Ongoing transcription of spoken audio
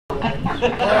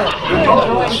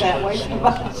that way too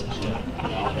much.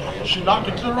 She knocked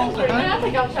it clear off the I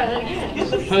think I'll try that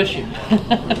again. Push him.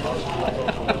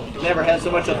 Never had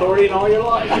so much authority in all your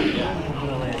life.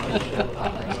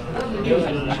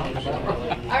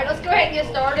 All right, let's go ahead and get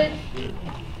started.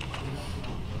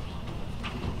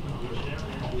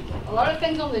 A lot of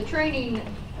things on the training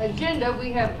agenda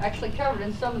we have actually covered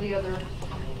in some of the other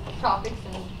topics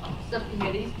and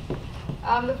subcommittees.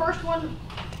 The first one,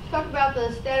 talk about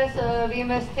the status of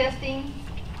EMS testing.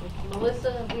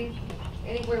 Melissa, have we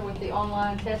anywhere with the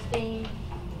online testing?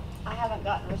 I haven't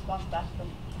gotten a response back from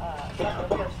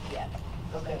several persons yet.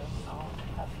 Okay. So I'll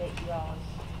update you all.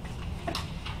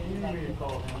 You need me to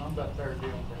call him. I'm about tired of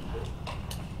dealing with him.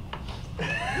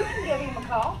 You can give him a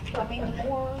call. I mean, the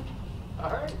more,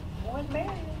 All right. more the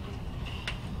merrier.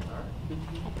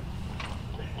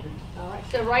 All right,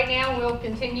 so right now we'll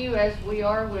continue as we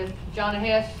are with Jonna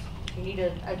Hess. If you need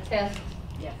a test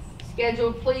Yes.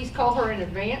 scheduled, please call her in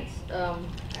advance. I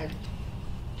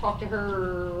talked to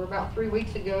her about 3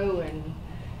 weeks ago, and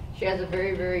she has a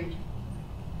very, very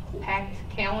packed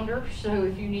calendar. So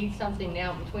if you need something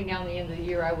now, between now and the end of the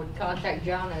year, I would contact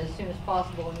Jonna as soon as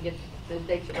possible and get those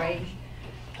dates arranged.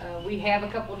 We have a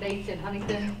couple dates in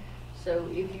Huntington, so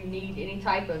if you need any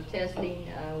type of testing,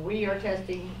 we are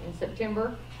testing in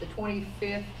September the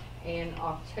 25th and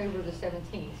October the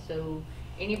 17th. So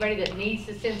anybody that needs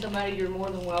to send somebody, you're more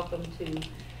than welcome to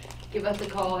give us a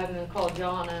call, have them call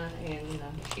Jonna, and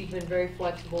she's been very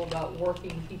flexible about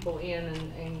working people in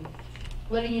and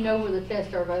letting you know where the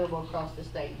tests are available across the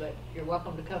state. But you're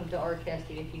welcome to come to our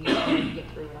testing if you need to get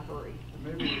through in a hurry.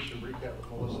 Maybe we should recap with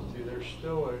Melissa too. There's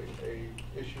still a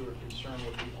issue or concern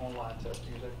with the online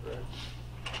testing. Is that correct?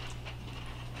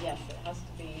 Yes, it has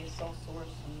to be sole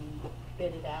source and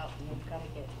bid it out, and you've got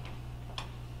to get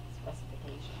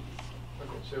specifications.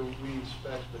 Okay, so we need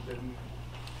specs, but then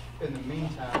in the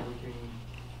meantime, we can,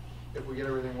 if we get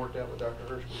everything worked out with Dr.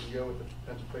 Hirsch, we can go with the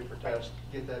pencil paper test,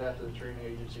 get that out to the training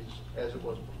agencies as it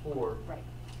was before. Right.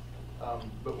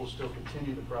 But we'll still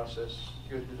continue the process,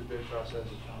 go through the bid process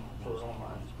for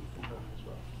online component as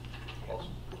well.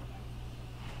 Awesome.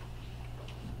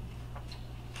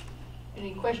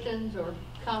 Any questions or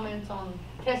comments on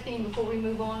testing before we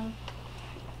move on?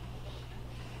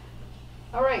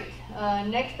 All right,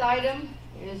 next item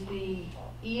is the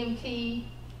EMT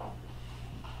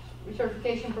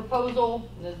recertification proposal.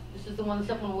 This is the one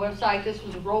that's up on the website. This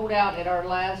was rolled out at our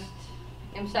last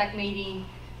EMSAC meeting.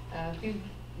 A few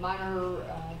minor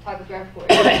typographical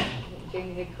errors.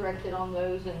 Jamie had corrected on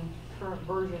those, and current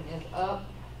version is up.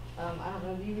 I don't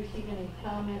know, have you received any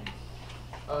comments?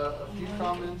 A few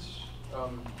comments.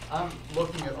 I'm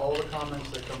looking at all the comments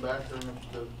that come back during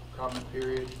the comment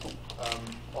period.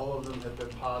 All of them have been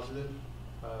positive.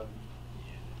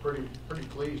 Pretty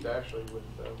pleased actually with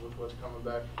what's coming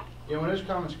back. You know, when those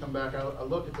comments come back, I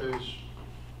look at those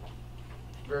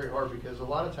very hard, because a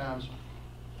lot of times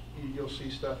you'll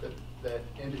see stuff that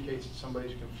indicates that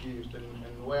somebody's confused, and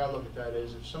the way I look at that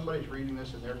is, if somebody's reading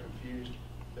this and they're confused,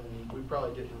 then we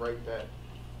probably didn't write that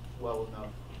well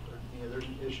enough. You know, there's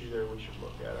an issue there we should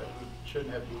look at. We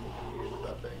shouldn't have people confused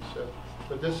about things. So,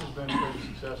 but this has been pretty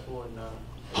successful, and I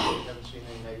haven't seen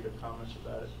any negative comments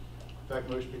about it. In fact,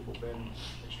 most people have been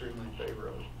extremely in favor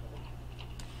of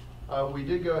it. We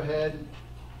did go ahead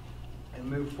and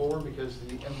move forward because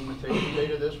the implementation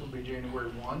date of this will be January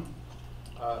 1.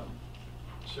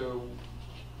 So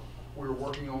we're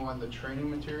working on the training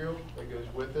material that goes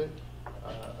with it.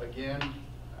 Again,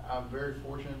 I'm very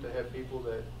fortunate to have people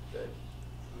that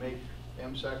make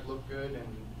MSAC look good, and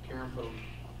Karen put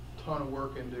a ton of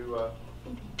work into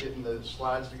getting the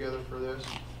slides together for this.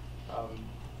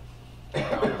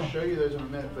 I'll show you those in a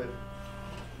minute, but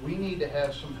we need to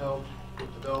have some help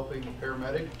with developing the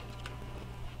paramedic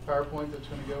PowerPoint that's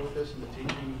going to go with this and the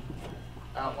teaching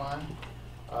outline,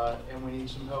 and we need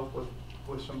some help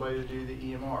with somebody to do the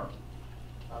EMR.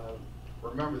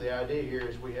 Remember, the idea here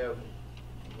is we have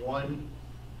one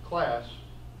class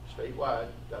statewide.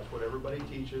 That's what everybody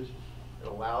teaches. It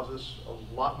allows us a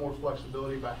lot more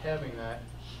flexibility by having that.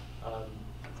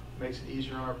 Makes it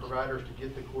easier on our providers to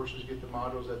get the courses, get the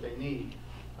modules that they need.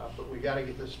 But we got to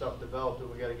get this stuff developed, and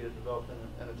we got to get it developed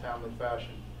in a timely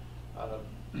fashion.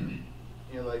 You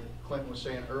know, like Clinton was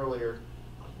saying earlier,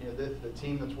 you know, the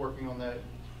team that's working on that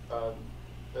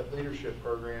leadership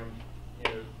program,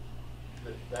 you know,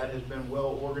 that has been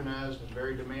well organized and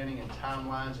very demanding in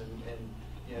timelines, and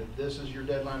you know, this is your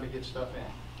deadline to get stuff in.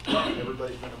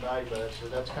 Everybody's been evaluated by that, so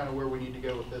that's kind of where we need to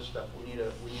go with this stuff. We need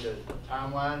a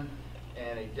timeline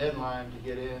and a deadline to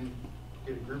get a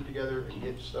group together and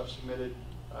get stuff submitted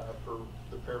for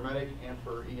the paramedic and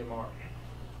for EMR.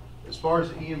 As far as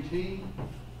the EMT,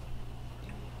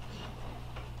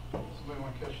 somebody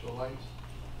want to catch the lights?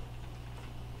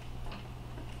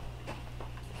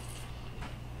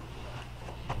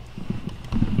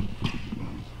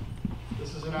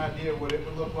 This is an idea of what it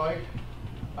would look like.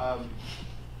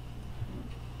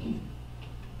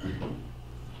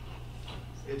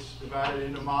 It's divided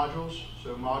into modules.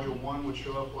 So module 1 would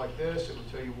show up like this. It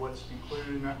would tell you what's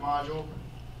included in that module.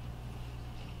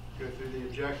 Go through the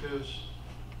objectives.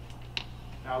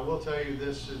 Now I will tell you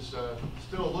this is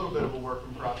still a little bit of a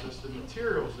working process. The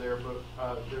material's there, but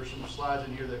there's some slides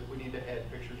in here that we need to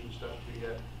add pictures and stuff to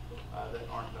yet that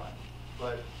aren't done.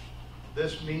 But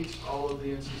this meets all of the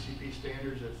NCCP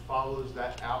standards. It follows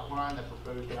that outline, that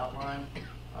proposed outline,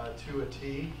 to a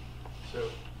T. So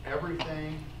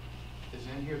everything is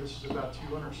in here. This is about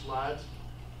 200 slides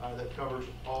that covers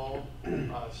all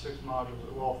 6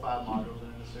 modules, well, all 5 modules,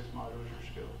 and then the 6 modules are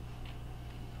skilled.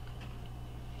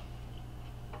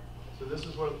 So this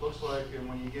is what it looks like, and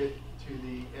when you get to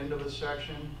the end of a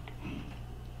section,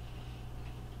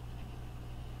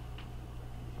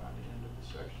 find the end of the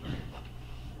section.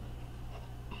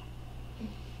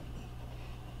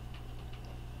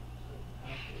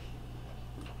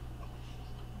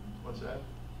 What's that?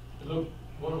 Look,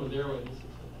 one over there, this is.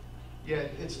 Yeah,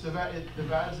 it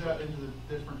divides out into the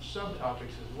different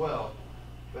subtopics as well.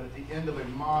 But at the end of a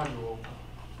module,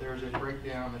 there's a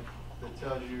breakdown that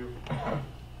tells you,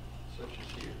 such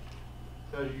as here,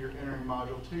 tells you you're entering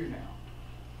module 2 now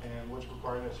and what's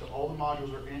required. So all the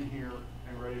modules are in here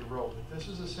and ready to roll. But this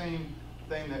is the same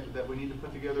thing that we need to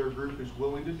put together a group who's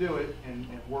willing to do it and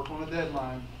work on a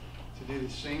deadline to do the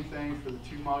same thing for the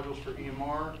 2 modules for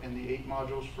EMR and the 8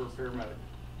 modules for paramedic.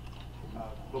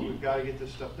 But we've got to get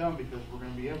this stuff done because we're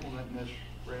going to be implementing this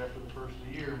right after the first of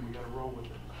the year, and we got to roll with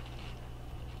it.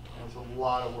 And it's a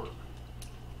lot of work.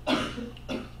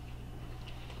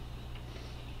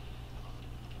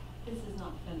 This is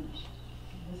not finished.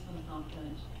 This one's not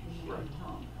finished. You Right. can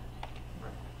tell them.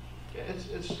 Right.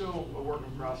 Yeah, it's still a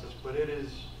working process, but it is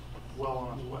well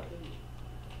on its way.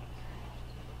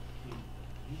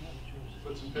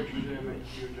 Put some pictures in, make a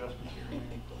few adjustments here and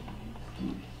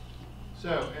there.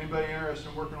 So, anybody interested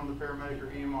in working on the paramedic or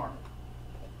EMR?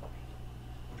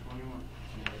 Which one do you want?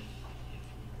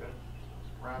 Okay.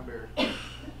 Ryan Barry.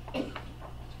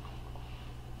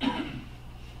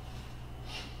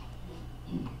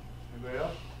 Anybody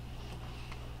else?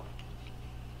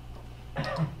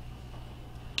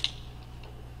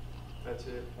 That's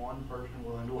it. One person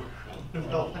willing to work on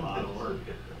developing. A lot of work.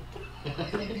 If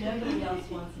nobody else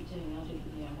wants to do, I'll do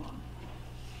the EMR.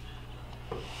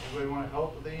 Anybody want to help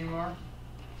with the EMR?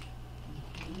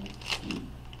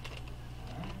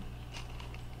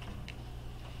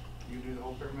 You do the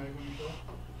whole paramedic one yourself?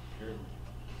 Sure.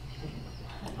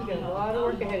 You got a lot of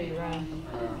work ahead of you, Ryan.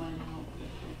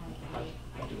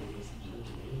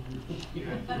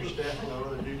 Your staff will know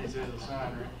other duties as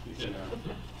assigned, right? Yeah.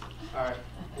 All right,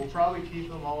 we'll probably keep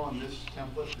them all in this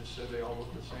template just so they all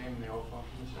look the same and they all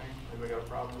function the same. Anybody got a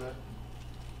problem with that?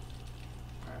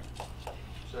 All right,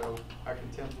 so I can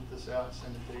template this out and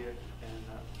send it to you, and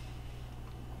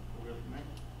we'll go from there.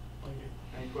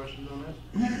 Any questions on this?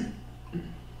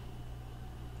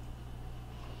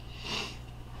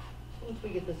 Once we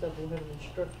get this up, we'll have an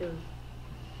instructor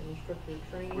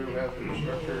training. We'll have the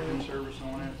instructor in service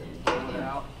on it, roll it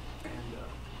out, and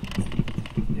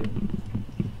yep.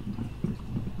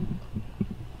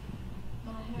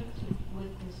 My hope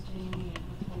with this, Jamie, I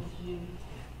told you, you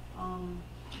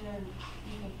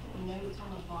can put notes on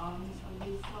the bottoms of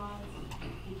these slides,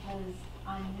 because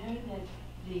I know that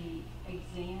the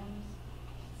exams,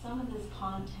 some of this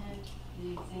content, the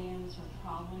exams are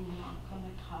probably not going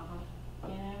to cover,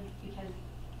 you know, because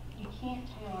you can't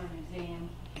tailor an exam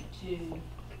to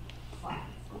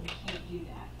slides. You can't do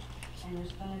that. And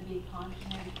there's going to be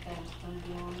content that's going to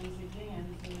be on these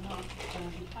exams and not going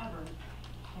to be covered.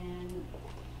 And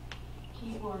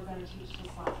people are going to teach the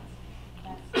slides.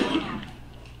 That's going to happen.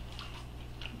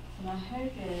 So my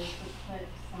hope is to put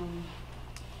some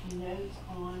notes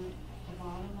on the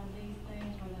bottom of these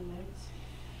things where the notes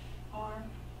are,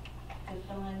 to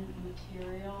fill in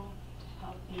material to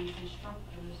help these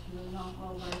instructors who are not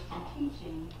well versed in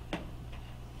teaching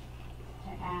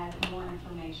to add more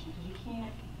information, because you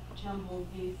can't jumble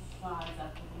these slides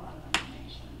up with a lot of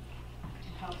information to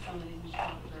help some of these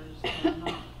instructors who are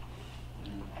not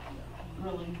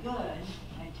really good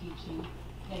at teaching.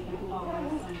 They can follow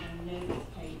some of the notes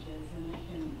pages and they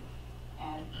can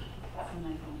add some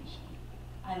information.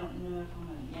 I don't know if I'm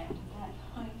going to get to that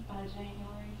point by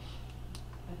January,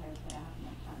 but hopefully I have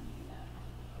enough time to do that.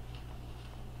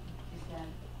 Is that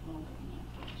a little bit more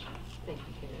information? Thank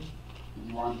you, Karen.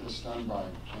 You want this done by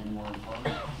January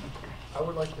 1st? I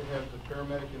would like to have the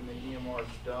paramedic and the EMR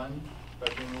done by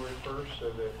January 1st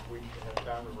so that we can have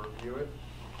time to review it.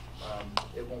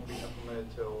 It won't be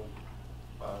implemented till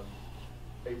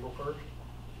April 1st,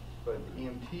 but the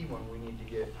EMT one we need to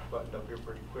get buttoned up here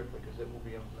pretty quickly because it will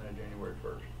be implemented January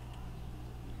 1st.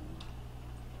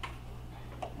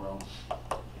 Well, I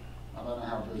don't know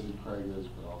how busy Craig is,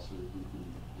 but I'll see if we can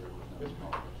get with him. Yes,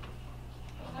 ma'am.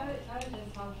 I was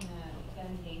just talking to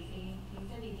Ben Casey. He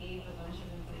said he gave a bunch of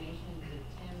information to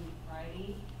Tim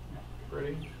Friday.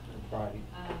 Ready? Friday.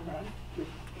 Sorry.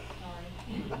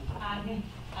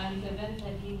 So Ben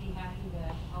said he'd be happy to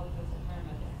help us with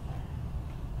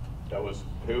paramedics. That was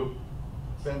who?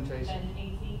 Ben Tacey. Ben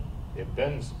Casey. Yeah,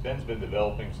 Ben's been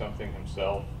developing something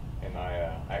himself, and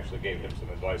I actually gave him some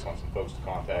advice on some folks to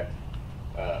contact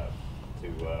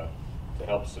to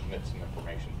help submit some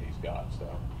information he's got. So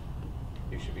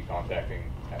he should be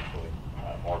contacting actually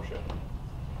Marcia.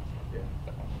 Yeah.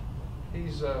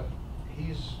 He's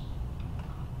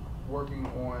working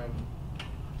on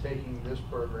taking this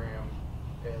program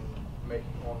and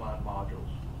making online modules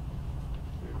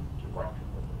to function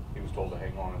with it. He was told to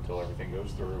hang on until everything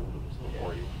goes through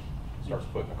before he starts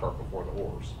putting the cart before the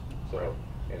horse. So,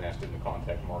 and asked him to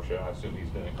contact Marcia. I assume he's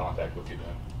been in contact with you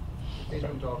then. He's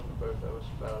been talking to both of us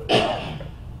about it.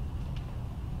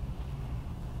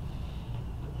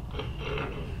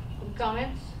 Any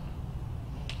comments?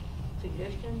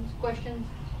 Suggestions? Questions?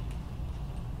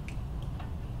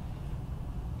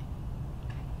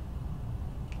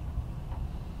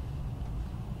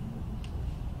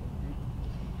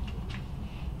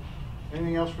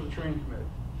 Anything else for the training committee?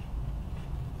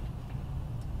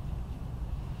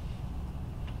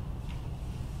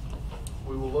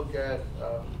 We will look at,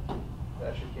 that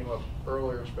actually came up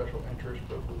earlier, special interest,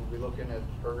 but we will be looking at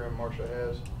the program Marcia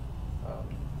has.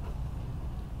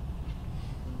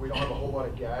 We don't have a whole lot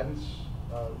of guidance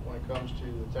when it comes to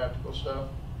the tactical stuff.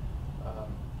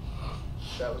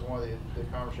 That was one of the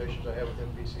conversations I had with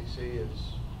MPCC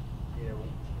is, you know,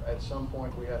 at some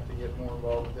point we have to get more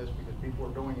involved with this because people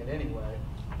are doing it anyway.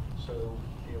 So,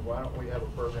 you know, why don't we have a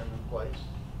program in place?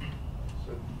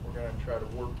 So we're going to try to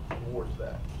work towards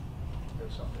that.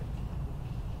 There's something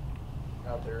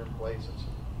out there in place and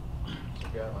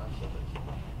some guidelines with it.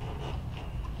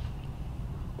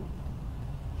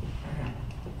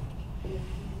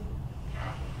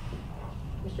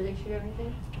 Mr. Dix, you have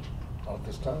anything? Not at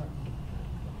this time.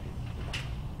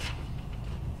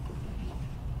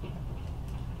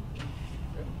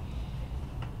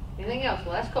 Anything else?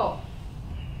 Last call.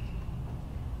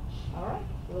 All right,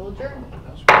 we'll adjourn.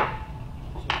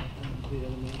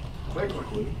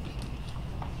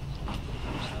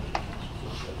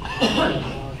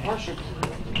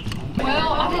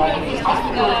 Well, I didn't know if he's supposed to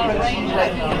go out and arrange it.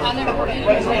 I never heard anything.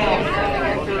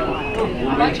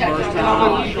 Right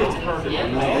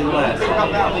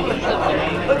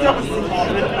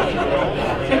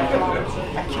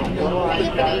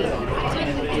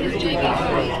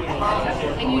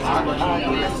and used his personal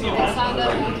email and signed up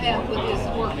on tap with his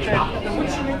work trip.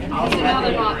 So now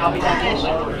they're not attached. So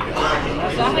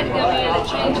I had to go in and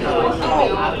change his work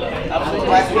email to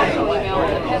his personal email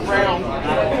and have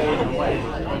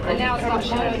and now it's not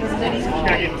showing that he's so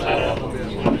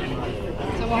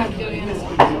we'll have to go in and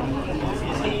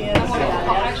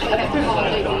I'll actually have to call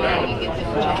Lee and get them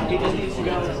to change. He just needs to go,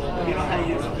 you know how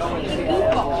you go into the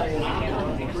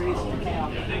account, he creates an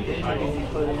account, and you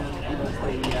put in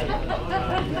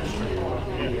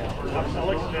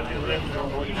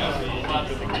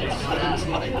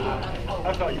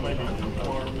I thought you might need to do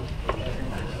more.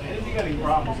 if you got any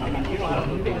problems, I mean, you don't have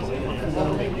to fix it. It's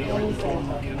not a big deal.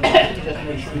 Just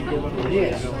make sure you go with it.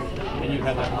 Yes. And you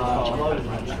had that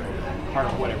part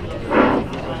of whatever you do.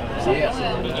 Yes.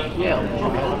 Yeah.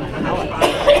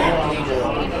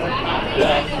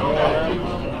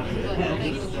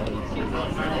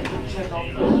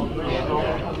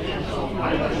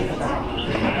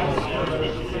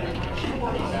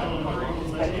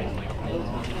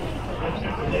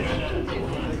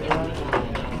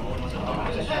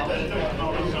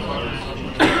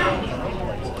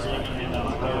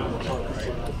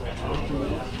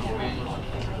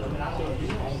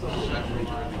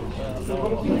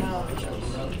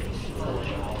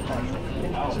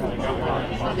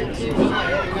 You did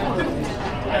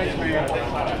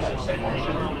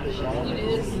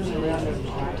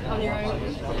on your own.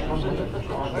 Let's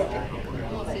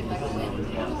see if I can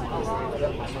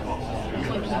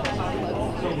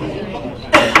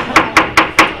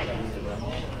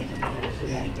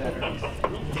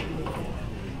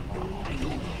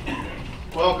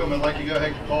Welcome. I'd like to go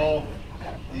ahead and call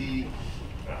the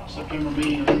September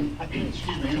meeting of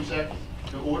EMSAC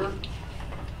to order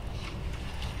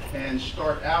and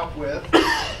start out with,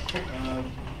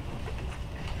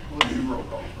 we'll do roll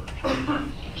call first.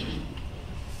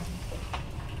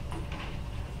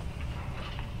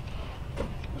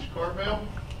 Ms. Carville?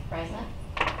 Present.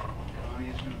 Connie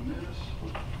is going to miss.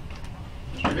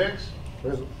 Mr. Hicks?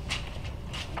 Present.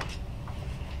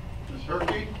 Ms.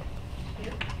 Herkey?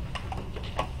 Here.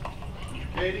 Mr.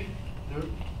 Katie? Here.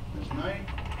 Ms. Knight?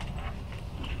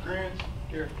 Mr. Krantz?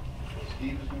 Here.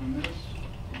 Steve is going to miss.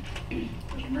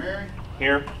 Mr. Mary?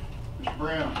 Here. Mr.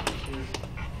 Brown? Here.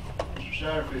 Mr.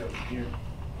 Satterfield? Here.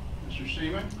 Mr.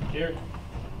 Seaman? Here.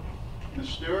 Ms.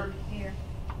 Stewart? Here.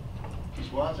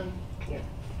 Ms. Watson? Here.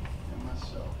 And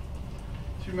myself.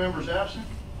 2 members absent.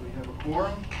 We have a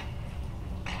quorum.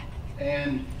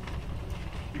 And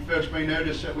you folks may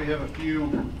notice that we have a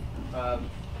few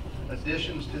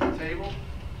additions to the table.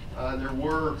 There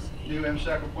were new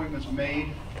EMSAC appointments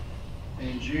made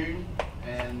in June,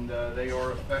 and they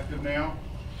are effective now.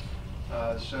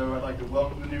 So I'd like to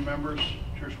welcome the new members,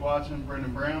 Trish Watson,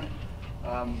 Brendan Brown.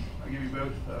 I'll give you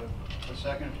both a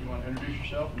second if you want to introduce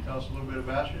yourself and tell us a little bit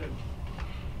about you.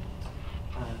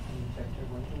 I'm Director of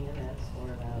Working EMS for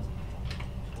about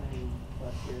 20+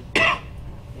 years, and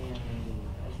the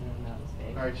President of Mountain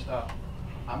State. All right, stop.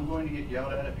 I'm going to get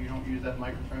yelled at if you don't use that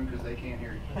microphone because they can't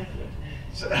hear you. Thank you.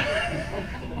 So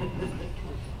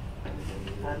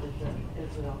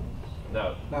Is it on?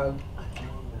 No. No.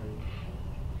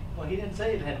 Well, he didn't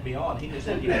say it had to be on. He just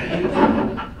said you had to use it.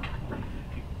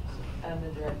 I'm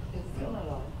the director. It's still not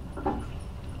on.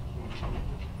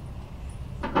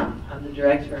 I'm the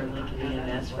director of Lincoln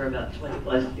EMS for about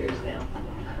 20+ years now.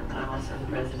 I'm also the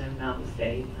president of Mountain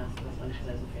State. I also function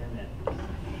as a paramedic.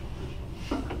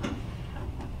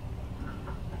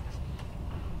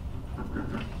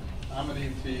 I'm an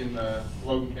EMT in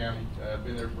Logan County. I've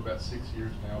been there for about 6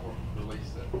 years now, working for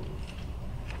Lisa.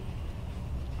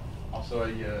 Also a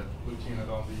lieutenant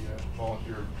on the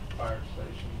volunteer fire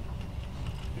station.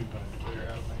 2 minutes there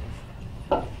out of me.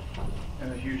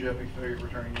 and a huge epic failure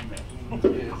returning email.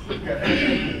 Yes.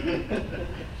 Okay.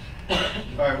 All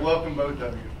right, welcome both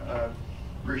of you.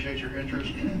 Appreciate your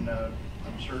interest, and I'm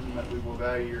certain that we will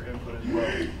value your input as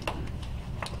well.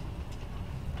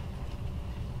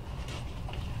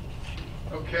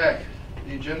 Okay,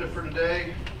 the agenda for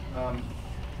today,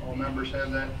 all members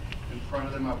have that in front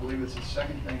of them. I believe it's the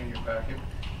second thing in your packet.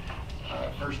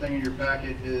 First thing in your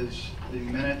packet is the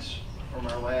minutes from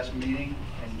our last meeting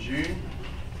in June.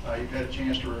 You've had a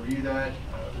chance to review that.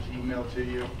 It was emailed to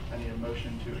you. I need a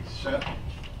motion to accept.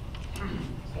 So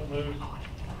moved.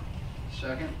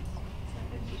 Second.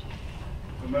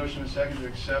 A motion and a second to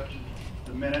accept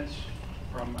the minutes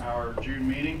from our June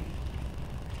meeting.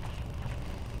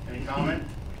 Any comment?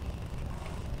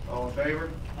 All in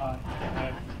favor?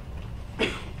 Aye.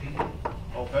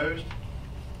 All opposed?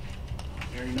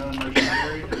 Hearing none, motion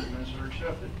carried. The minutes are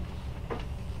accepted.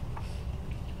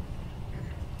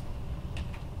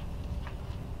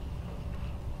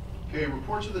 Okay,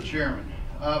 reports of the chairman.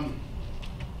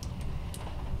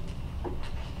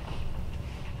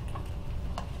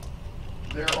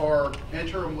 There are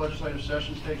interim legislative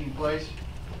sessions taking place.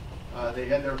 They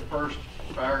had their first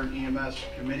Fire and EMS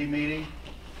committee meeting.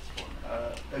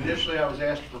 Initially, I was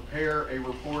asked to prepare a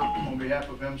report on behalf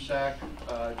of EMSAC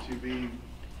to be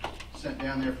sent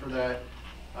down there for that.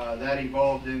 That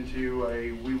evolved into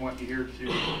a "we want you here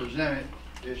to present it"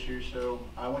 issue, so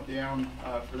I went down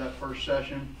for that first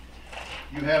session.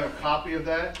 You have a copy of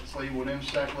that. It's labeled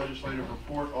EMSAC Legislative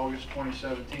Report, August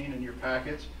 2017, in your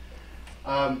packets.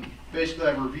 Basically,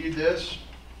 I reviewed this.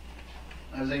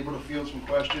 I was able to field some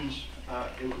questions.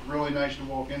 It was really nice to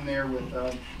walk in there with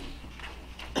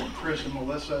Chris and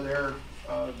Melissa there.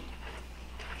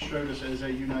 Showed us as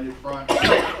a united front,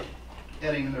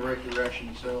 heading in the right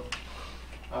direction. So,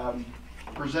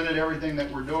 presented everything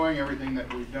that we're doing, everything that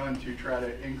we've done to try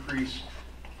to increase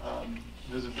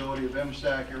visibility of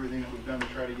EMSAC, everything that we've done to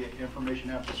try to get information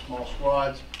out to small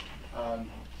squads,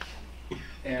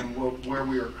 and where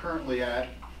we are currently at.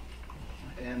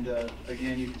 And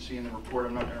again, you can see in the report,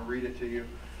 I'm not going to read it to you.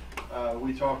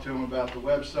 We talked to them about the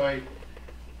website.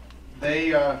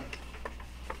 They were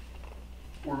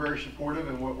very supportive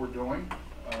in what we're doing.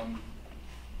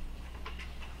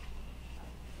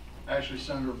 Actually,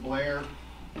 Senator Blair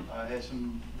had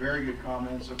some very good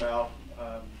comments about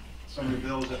some of the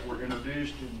bills that were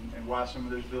introduced and why some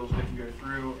of those bills didn't go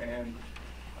through, and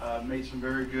made some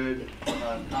very good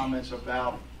comments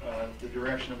about the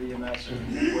direction of EMS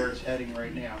and where it's heading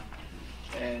right now.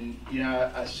 And, you know,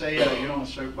 I say it, I get on the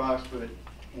soapbox, but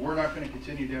we're not going to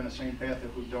continue down the same path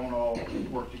if we don't all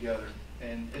work together.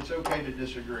 And it's okay to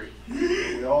disagree.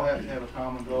 We all have to have a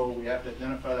common goal. We have to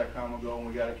identify that common goal, and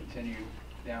we got to continue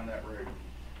down that road.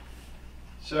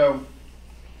 So,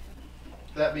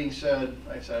 that being said,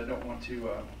 like I said, I don't want to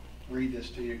read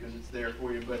this to you because it's there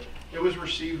for you, but it was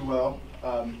received well.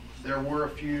 There were a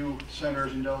few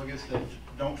senators and delegates that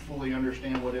don't fully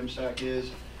understand what EMSAC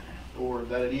is or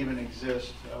that it even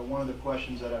exists. One of the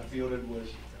questions that I fielded was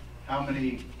how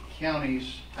many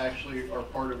counties actually are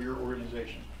part of your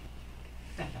organization?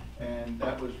 And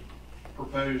that was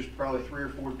proposed probably 3 or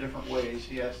 4 different ways.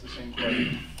 He asked the same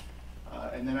question.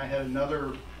 And then I had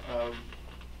another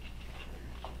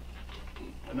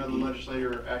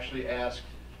legislator actually ask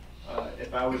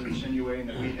if I was insinuating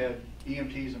that we had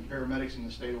EMTs and paramedics in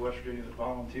the state of West Virginia that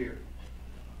volunteer,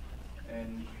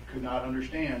 and could not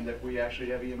understand that we actually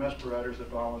have EMS providers that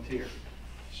volunteer.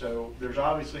 So there's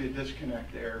obviously a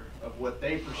disconnect there of what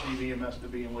they perceive EMS to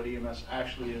be and what EMS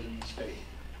actually is in the state.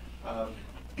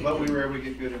 But we were able to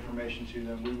get good information to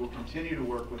them. We will continue to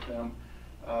work with them.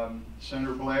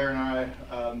 Senator Blair and I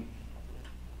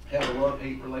have a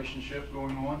love-hate relationship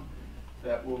going on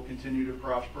that will continue to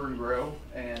prosper and grow.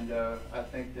 And I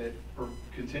think that for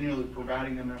continually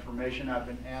providing them information, I've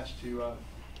been asked to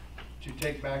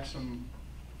take back some.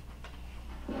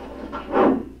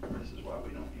 This is why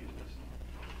we don't use this.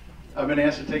 I've been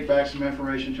asked to take back some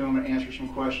information to them and answer some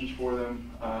questions for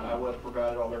them. I will have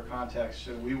provided all their contacts,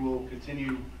 so we will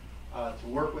continue to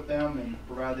work with them and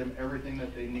provide them everything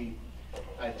that they need.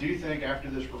 I do think after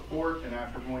this report and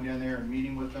after going in there and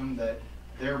meeting with them that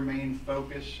their main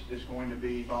focus is going to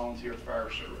be volunteer fire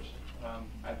service.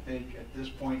 I think at this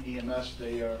point EMS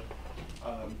they are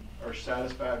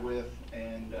satisfied with,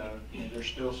 and you know, there's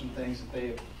still some things that they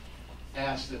have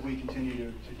asked that we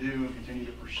continue to do and continue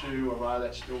to pursue. A lot of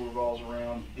that still revolves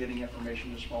around getting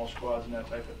information to small squads and that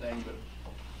type of thing,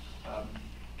 but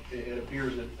it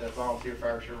appears that volunteer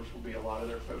fire service will be a lot of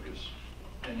their focus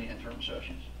in the interim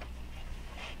sessions.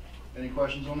 Any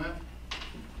questions on that?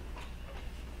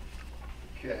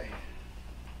 Okay.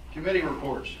 Committee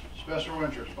reports. Special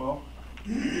interest, Paul.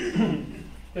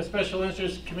 The special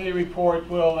interest committee report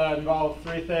will involve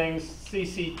 3 things: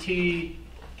 CCT,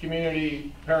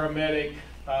 community paramedic,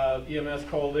 EMS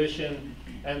coalition,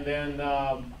 and then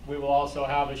we will also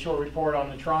have a short report on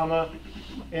the trauma.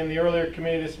 In the earlier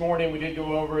committee this morning, we did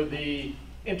go over the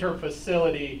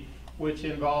inter-facility, which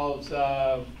involves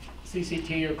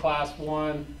CCT or Class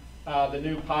 1, the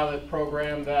new pilot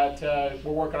program that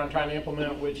we're working on trying to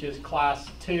implement, which is Class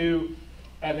 2,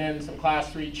 and then some Class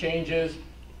 3 changes.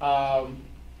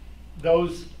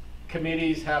 Those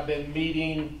committees have been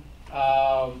meeting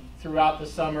throughout the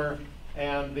summer,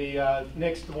 and the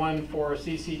next one for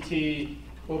CCT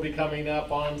will be coming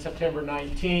up on September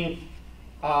 19th.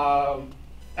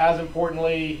 As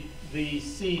importantly, the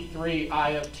C3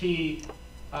 IFT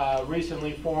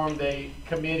recently formed a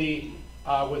committee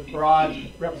with broad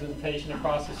representation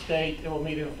across the state. It will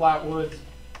meet in Flatwoods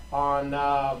on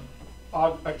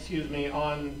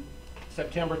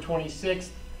September 26th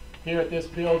here at this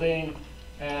building.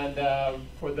 And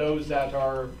for those that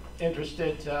are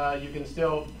interested, you can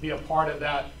still be a part of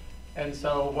that. And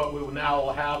so what we will now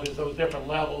have is those different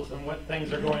levels and what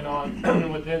things are going on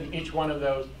within each one of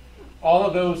those. All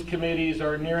of those committees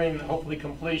are nearing hopefully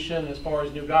completion as far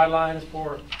as new guidelines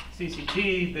for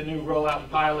CCT. The new rollout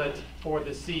and pilot for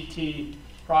the CT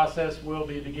process will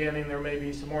be beginning. There may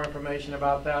be some more information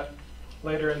about that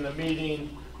later in the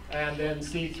meeting. And then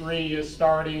C3 is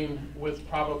starting with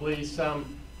probably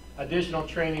some additional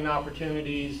training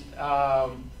opportunities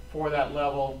for that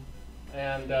level,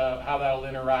 and how that will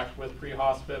interact with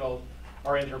pre-hospital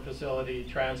or inter-facility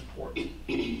transport.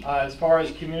 As far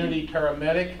as community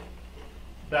paramedic,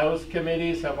 those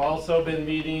committees have also been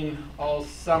meeting all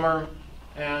summer,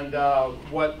 and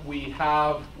what we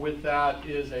have with that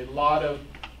is a lot of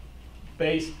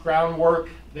base groundwork.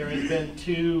 There has been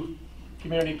 2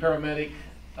 community paramedic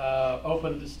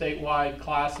open to statewide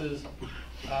classes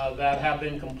that have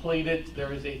been completed.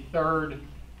 There is a 3rd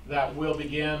that will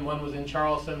begin. One was in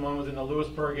Charleston, one was in the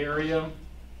Lewisburg area.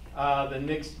 The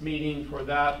next meeting for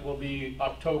that will be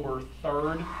October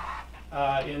 3rd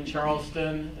in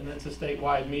Charleston, and it's a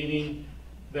statewide meeting.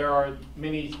 There are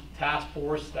many task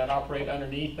forces that operate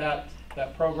underneath that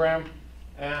program,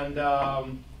 and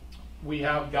we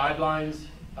have guidelines.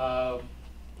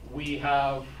 We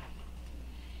have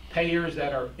payers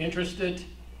that are interested.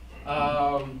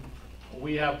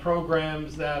 We have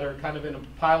programs that are kind of in a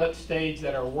pilot stage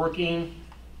that are working.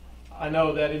 I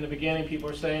know that in the beginning people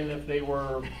are saying if they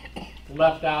were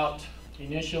left out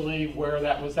initially where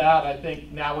that was at, I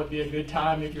think now would be a good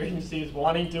time if your agency is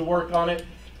wanting to work on it,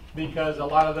 because a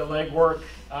lot of the legwork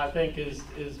I think has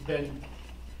been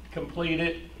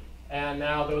completed, and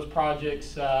now those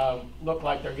projects look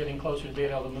like they're getting closer to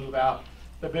being able to move out.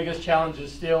 The biggest challenge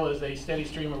is still is a steady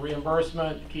stream of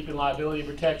reimbursement, keeping liability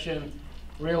protection,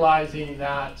 realizing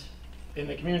that in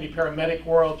the community paramedic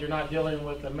world, you're not dealing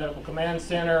with a medical command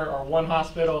center or one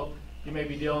hospital. You may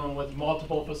be dealing with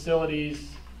multiple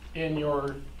facilities in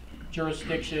your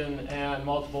jurisdiction and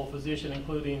multiple physicians,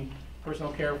 including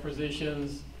personal care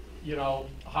physicians,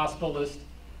 hospitalists,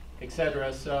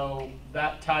 etc. So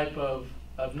that type of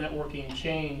networking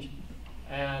change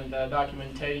and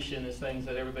documentation is things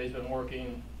that everybody's been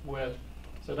working with.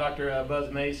 So Dr.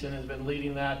 Buzz Mason has been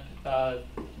leading that.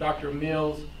 Dr.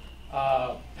 Mills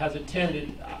has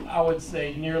attended, I would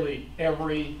say, nearly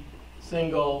every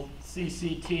single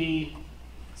CCT,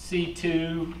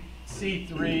 C2,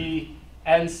 C3,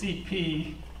 and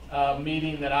CP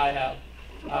meeting that I have,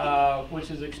 which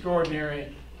is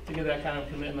extraordinary to get that kind of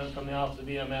commitment from the Office of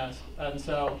EMS. And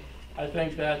so I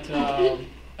think that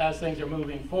as things are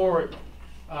moving forward,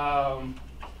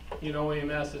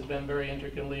 EMS has been very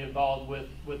intricately involved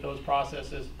with those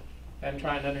processes and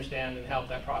trying to understand and help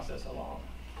that process along.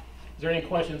 Is there any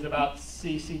questions about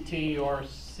CCT or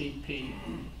CP? May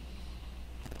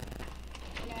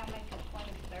I make a point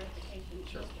of clarification?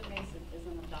 Sure. Mr. Mason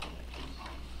isn't a doctor.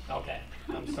 Okay,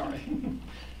 I'm sorry.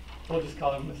 We'll just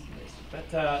call him Mr. Mason.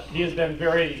 But he has been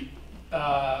very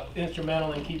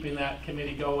instrumental in keeping that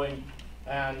committee going,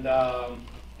 and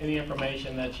any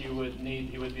information that you would need,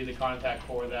 he would be the contact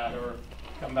for that, or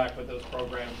come back with those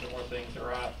programs and where things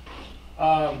are at.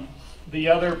 The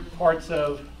other parts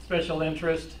of special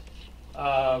interest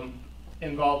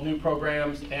involve new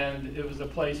programs, and it was a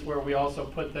place where we also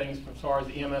put things as far as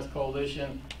the EMS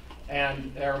Coalition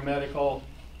and aeromedical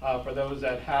for those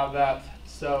that have that.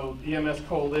 So the EMS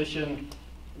Coalition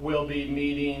will be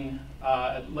meeting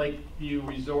at Lakeview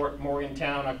Resort,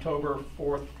 Morgantown, October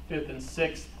 4th, 5th, and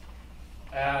 6th.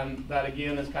 And that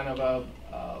again is kind of a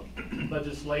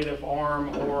legislative arm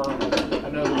or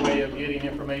another way of getting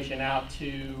information out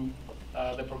to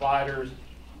the providers.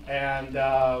 And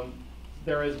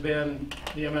there has been,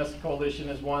 the EMS Coalition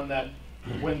is one that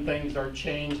when things are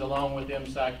changed along with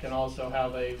EMSAC can also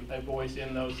have a voice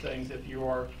in those things. If you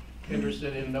are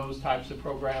interested in those types of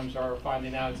programs or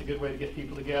finding out, it's a good way to get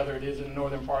people together. It is in the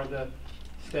northern part of the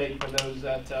state for those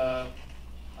that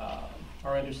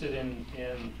are interested in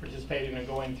participating and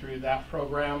going through that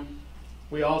program.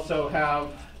 We also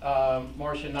have,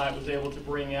 Marcia Knight was able to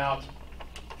bring out,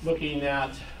 looking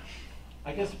at,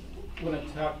 I guess when I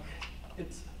talk,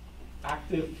 it's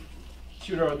active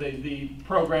shooter, the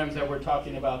programs that we're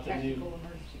talking about, the new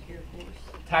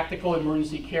Tactical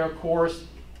Emergency Care Course,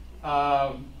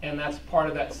 and that's part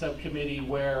of that subcommittee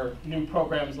where new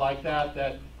programs like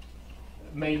that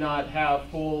may not have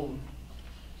full,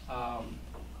 I'm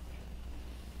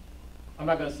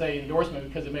not going to say endorsement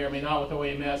because it may or may not with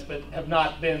OEMS, but have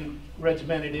not been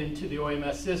regimented into the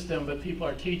OEMS system, but people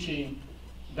are teaching.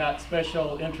 That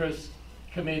special interest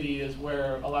committee is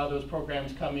where a lot of those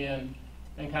programs come in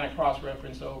and kind of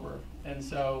cross-reference over. And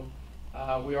so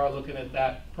we are looking at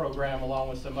that program along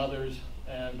with some others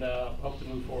and hope to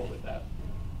move forward with that.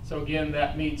 So again,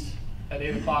 that meets at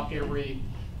 8 o'clock every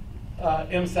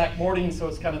EMSAC morning, so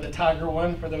it's kind of the tiger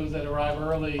one for those that arrive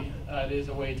early. It is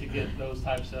a way to get those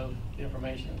types of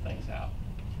information and things out.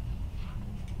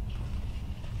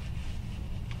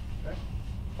 Okay.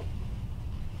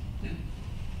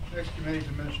 Next, committee's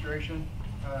administration.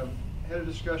 Had a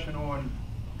discussion on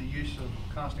the use of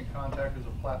constant contact as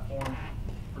a platform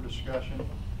for discussion.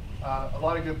 A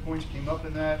lot of good points came up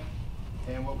in that,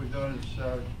 and what we've done is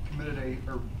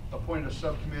appointed a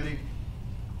subcommittee.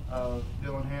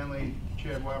 Dylan Hanley,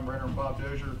 Chad Weinbrenner, and Bob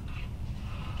Dozier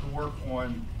to work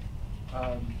on,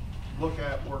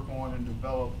 work on, and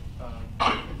develop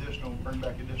bring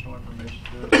back additional information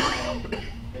to us,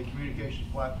 a communications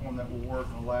platform that will work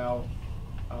and allow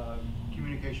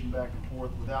communication back and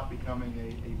forth without becoming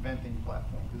a venting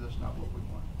platform, because that's not what we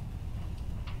want.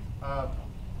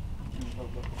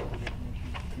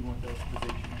 You want the date?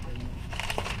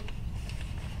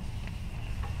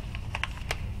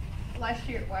 Last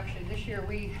year, well actually this year,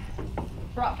 we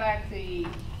brought back the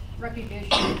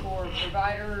recognition for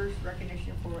providers,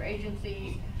 recognition for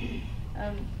agencies.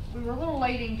 We were a little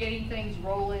late in getting things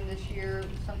rolling this year,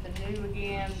 something new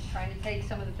again, trying to take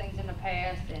some of the things in the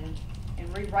past and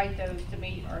rewrite those to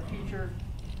meet our future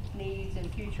needs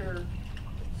and future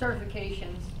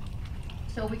certifications.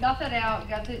 So we got that out,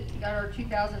 got our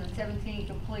 2017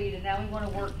 complete, and now we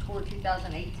want to work toward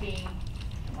 2018.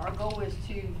 Our goal is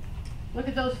to look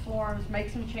at those forms, make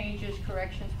some changes,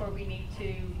 corrections where we need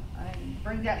to, and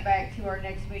bring that back to our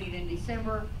next meeting in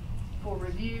December. for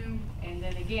review, and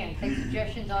then again, take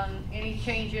suggestions on any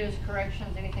changes,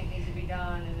 corrections, anything needs to be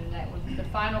done, and then that was, the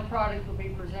final product will be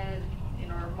presented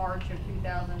in our March of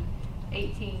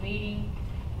 2018 meeting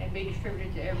and be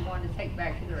distributed to everyone to take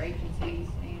back to their agencies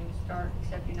and start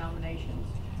accepting nominations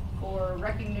for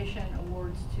recognition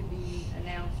awards to be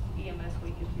announced EMS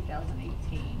week of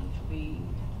 2018, which will be,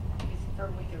 I think it's the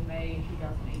third week of May in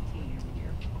 2018 every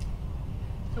year.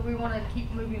 So we want to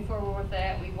keep moving forward with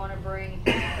that. We want to bring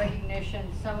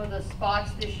recognition. Some of the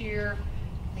spots this year,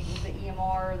 I think it was the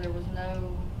EMR,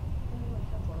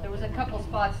 there was a couple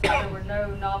spots that there were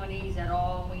no nominees at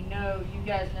all. We know, you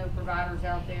guys know providers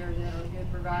out there that are good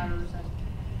providers and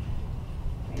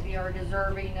maybe are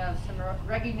deserving of some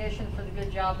recognition for the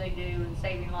good job they do in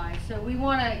saving lives. So we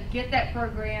want to get that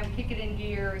program, kick it in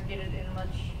gear, and get it in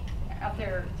much out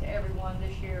there to everyone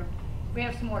this year. We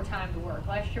have some more time to work.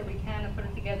 Last year we kind of put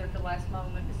it together at the last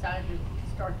moment, decided to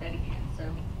start that again.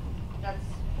 So that's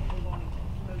what we're going to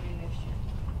move in next year.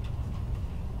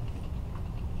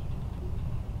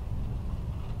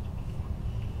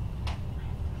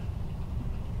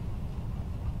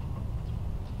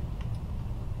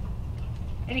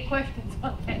 Any questions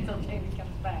on that until Jamie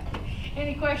comes back?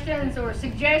 Any questions or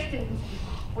suggestions?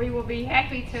 We will be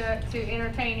happy to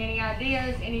entertain any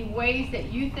ideas, any ways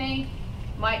that you think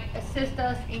might assist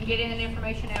us in getting the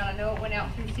information out. I know it went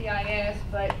out through CIS,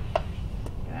 but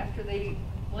after the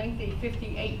lengthy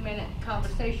 58-minute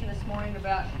conversation this morning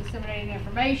about disseminating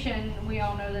information, we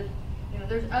all know that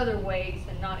there's other ways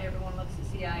and not everyone looks at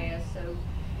CIS. So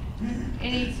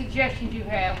any suggestions you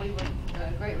have, we would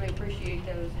greatly appreciate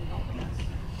those in helping us.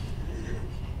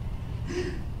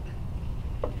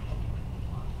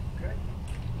 Okay.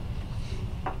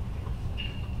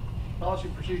 Policy,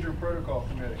 Procedure, and Protocol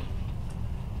Committee.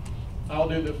 I'll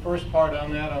do the first part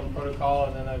on that, on protocol,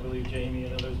 and then I believe Jamie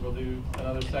and others will do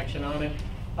another section on it.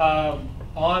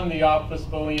 On the Office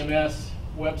of OEMS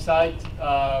website,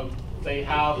 they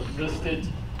have listed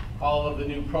all of the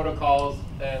new protocols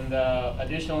and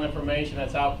additional information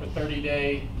that's out for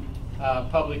 30-day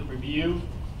public review.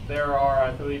 There are,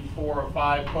 I believe, 4 or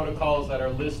 5 protocols that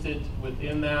are listed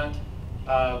within that.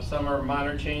 Some are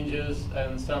minor changes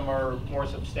and some are more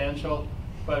substantial,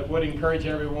 but would encourage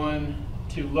everyone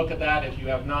to look at that. If you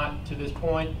have not to this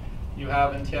point, you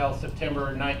have until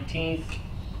September 19th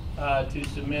to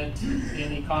submit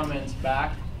any comments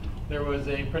back. There was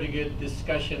a pretty good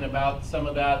discussion about some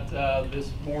of that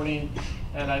this morning,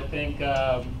 and I think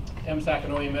EMSAC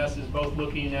and OEMS is both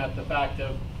looking at the fact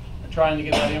of trying to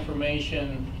get that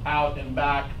information out and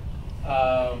back,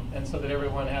 and so that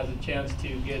everyone has a chance to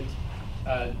get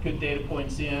good data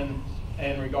points in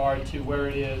regard to where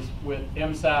it is with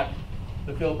EMSAC,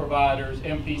 the field providers,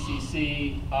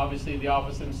 MPCC, obviously the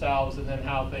office themselves, and then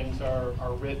how things are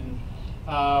written.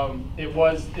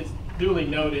 It's duly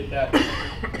noted that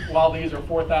while these are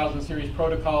 4,000 series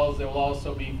protocols, there will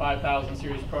also be 5,000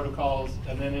 series protocols,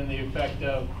 and then in the effect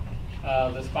of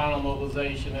the spinal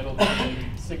mobilization, it'll be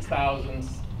 6,000,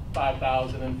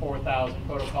 5,000, and 4,000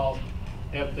 protocols.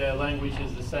 If the language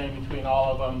is the same between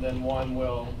all of them, then one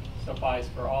will suffice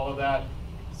for all of that.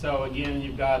 So again,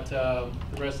 you've got the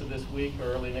rest of this week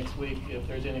or early next week. If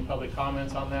there's any public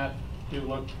comments on that, we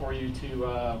look for you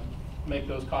to make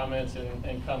those comments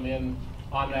and come in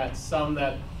on that. Some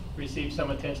that received some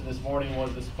attention this morning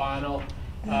was the spinal,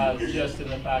 just in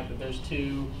the fact that there's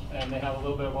 2 and they have a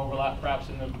little bit of overlap perhaps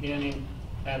in the beginning.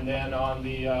 And then on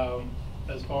the,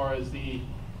 as far as the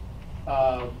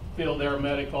field air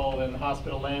medical and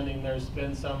hospital landing, there's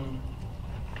been some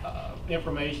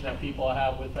information that people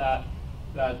have with that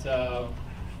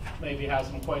maybe have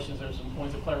some questions or some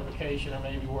points of clarification, or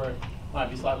maybe where it might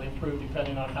be slightly improved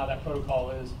depending on how that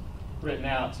protocol is written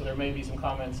out. So there may be some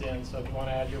comments in, so if you want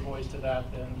to add your voice to that,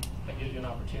 then that gives you an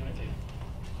opportunity.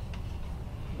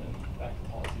 And then back to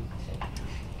policies and stuff.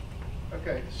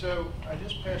 Okay, so I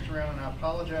just passed around, and I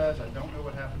apologize, I don't know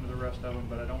what happened to the rest of them,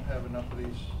 but I don't have enough of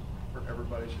these for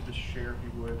everybody, so just share if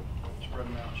you would, spread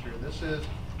them out, share. This is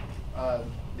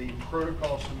the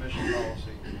protocol submission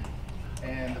policy.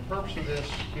 And the purpose of this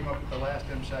came up at the last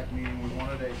EMSAC meeting. We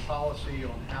wanted a policy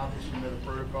on how to submit a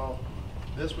protocol.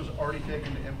 This was already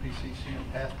taken to MPCC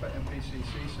and passed by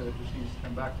MPCC, so it just needs to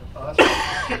come back to us.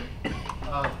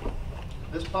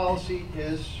 This policy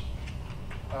is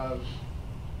a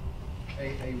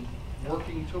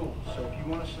working tool. So if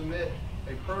you want to submit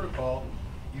a protocol,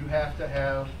 you have to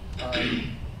have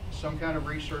some kind of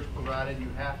research provided.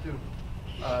 You have to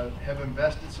have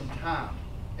invested some time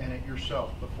in it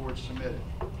yourself before it's submitted.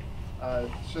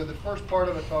 So the first part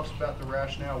of it talks about the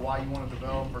rationale why you want to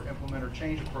develop or implement or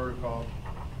change a protocol.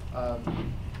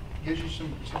 gives you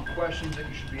some questions that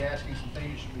you should be asking, some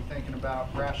things you should be thinking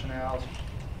about, rationales.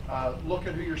 Look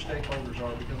at who your stakeholders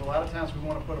are, because a lot of times we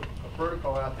want to put a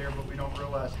protocol out there, but we don't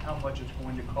realize how much it's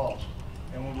going to cost.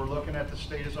 And when we're looking at the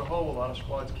state as a whole, a lot of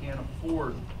squads can't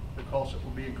afford the costs that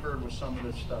will be incurred with some of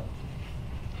this stuff.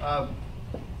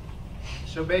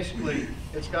 So basically,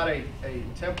 it's got a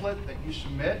template that you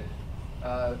submit.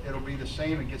 It'll be the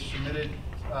same. It gets submitted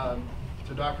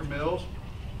to Dr. Mills.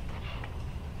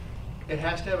 It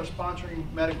has to have a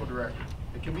sponsoring medical director.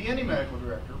 It can be any medical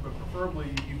director, but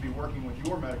preferably you'd be working with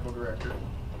your medical director.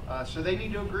 So they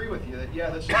need to agree with you that, yeah,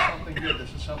 this is something good.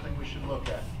 This is something we should look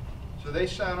at. So they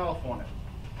sign off on it.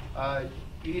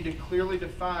 You need to clearly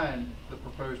define the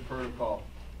proposed protocol.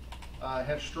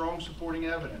 Have strong supporting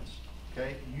evidence.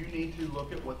 Okay, you need to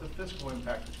look at what the fiscal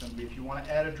impact is going to be. If you want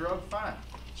to add a drug, fine.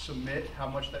 Submit how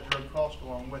much that drug costs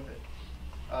along with it.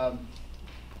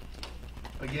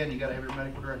 Again, you got to have your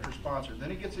medical director sponsored.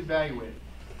 Then it gets evaluated.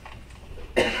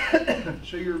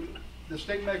 So the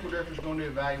state medical director is going to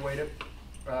evaluate it.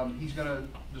 He's going to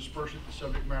disperse it to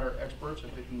subject matter experts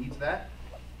if it needs that.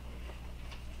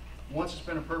 Once it's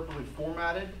been appropriately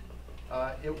formatted,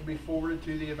 it will be forwarded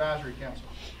to the advisory council.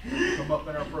 It will come up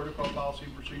in our protocol policy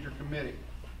and procedure committee.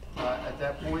 At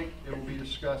that point, it will be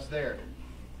discussed there.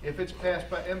 If it's passed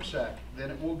by EMSAC,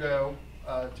 then it will go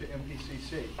to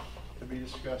MPCC to be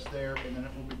discussed there, and then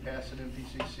it will be passed at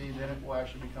MPCC, then it will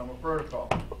actually become a protocol.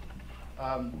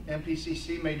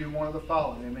 MPCC may do one of the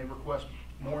following. They may request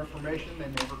more information. They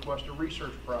may request a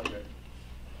research project.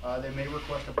 They may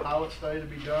request a pilot study to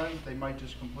be done. They might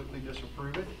just completely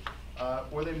disapprove it,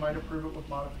 or they might approve it with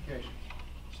modifications.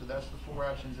 So that's the 4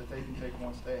 actions that they can take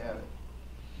once they have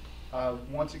it.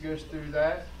 Once it goes through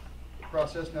that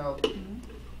process, now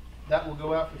that will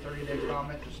go out for 30-day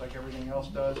comment, just like everything else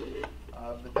does.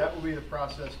 But that will be the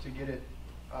process to get it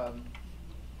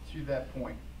to that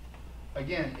point.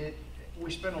 Again, we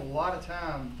spend a lot of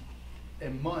time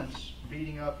and months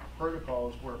beating up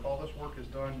protocols where if all this work is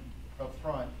done up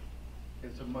front,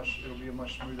 it'll be a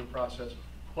much smoother process.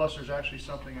 Plus, there's actually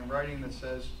something in writing that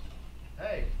says,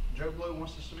 hey, Joe Blow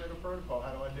wants to submit a protocol.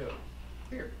 How do I do it?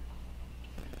 Here.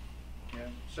 Yeah.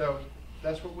 So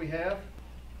that's what we have.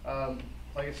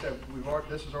 Like I said,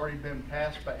 this has already been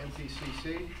passed by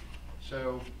MPCC.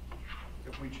 So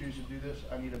if we choose to do this,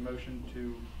 I need a motion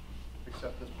to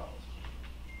accept this policy.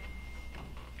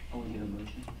 Oh, we need a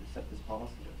motion to accept this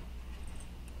policy?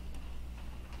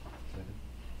 Second.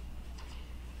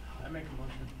 I make a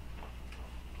motion.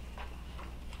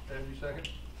 Dave, you second?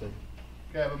 Second.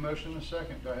 Okay, I have a motion and a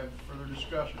second. Do I have further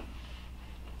discussion?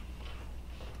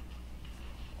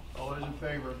 All those in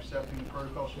favor of accepting the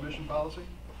protocol submission policy,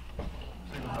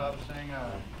 signify by saying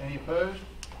aye. Any opposed?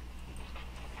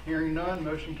 Hearing none,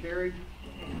 motion carried.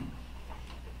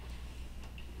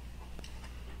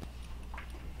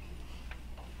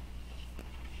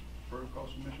 Protocol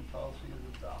submission policy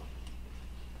is adopted.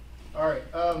 All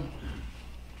right,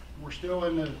 we're still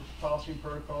in the policy and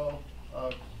protocol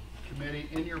committee.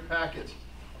 In your packets,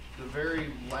 the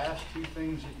very last 2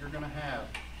 things that you're going to have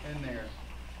in there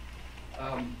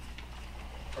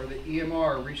are the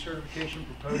EMR recertification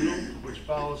proposal, which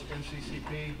follows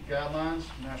NCCP guidelines,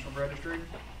 National Registry.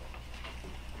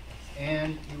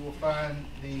 And you will find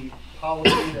the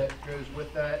policy that goes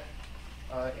with that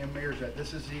and mirrors that.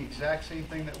 This is the exact same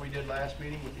thing that we did last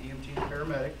meeting with the EMT and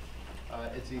paramedic.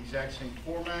 It's the exact same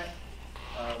format.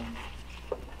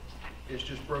 It's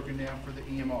just broken down for the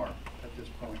EMR at this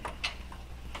point.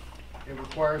 It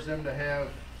requires them to have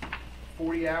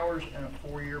 40 hours in a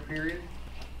 4-year period.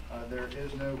 There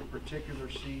is no particular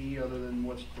CE other than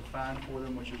what's defined for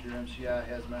them, which is your MCI,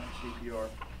 hazmat, and CPR.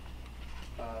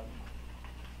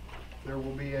 There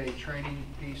will be a training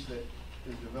piece that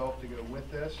is developed to go with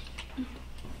this.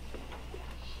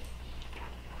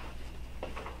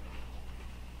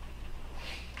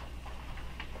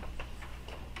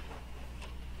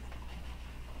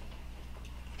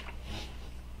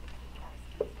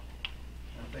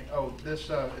 This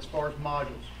as far as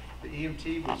modules, the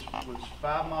EMT was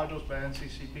 5 modules by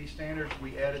NCCP standards.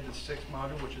 We added the 6th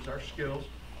module, which is our skills,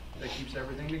 that keeps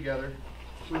everything together.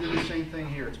 We did the same thing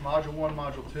here. It's module 1,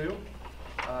 module 2,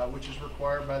 which is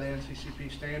required by the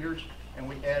NCCP standards, and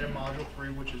we added module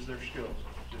 3, which is their skills,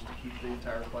 just to keep the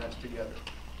entire class together.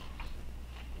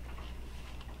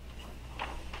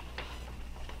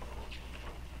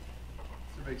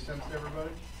 Does it make sense to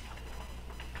everybody?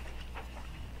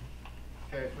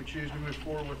 Okay, if we choose to move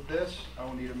forward with this, I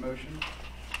will need a motion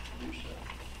to do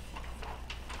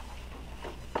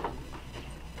so.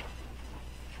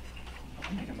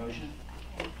 I'll make a motion.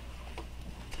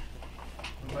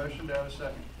 A motion, to have a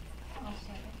second? I'll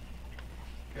second.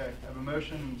 Okay, I have a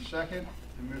motion and a second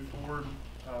to move forward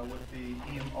with the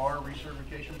EMR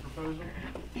recertification proposal.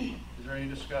 Is there any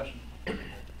discussion?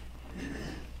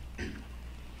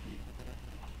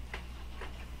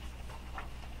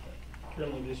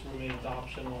 Currently, this remains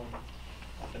optional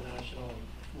at the national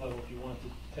level if you want to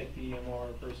take the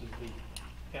EMR versus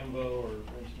the EMBO or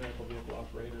emergency medical vehicle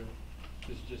operator.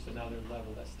 This is just another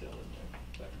level that's still in there.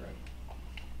 Is that correct?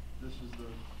 This is the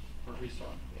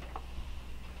Restart. Yeah.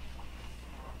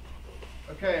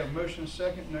 Okay, a motion and a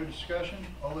second, no discussion.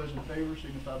 All those in favor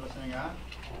signify by saying aye.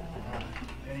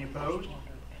 Any opposed?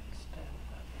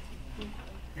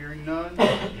 Hearing none,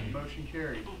 motion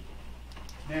carried.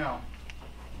 Now,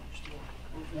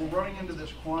 we're running into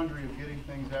this quandary of getting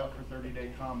things out for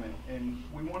 30-day comment, and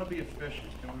we want to be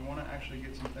efficient, and we want to actually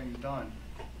get some things done.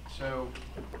 So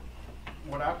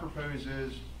what I propose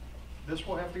is, this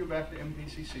will have to go back to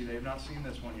MPCC. They have not seen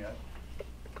this one yet.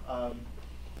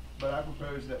 But I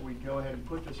propose that we go ahead and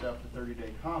put this out for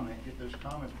 30-day comment, get those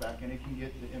comments back, and it can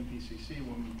get to MPCC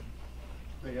when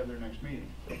they have their next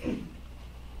meeting.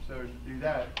 So to do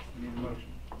that, we need a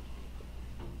motion.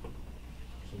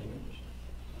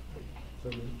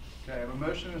 Okay, I have a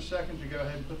motion and a second to go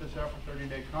ahead and put this out for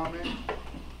 30-day comment.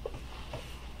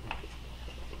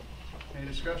 Any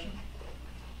discussion?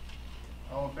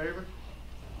 All in favor?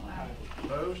 Aye.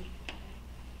 Opposed?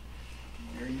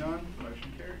 Hearing none,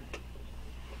 motion carried.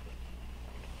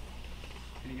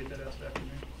 Can you get that out after me?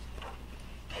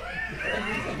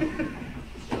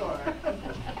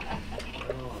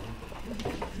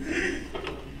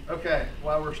 Okay,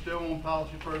 while we're still on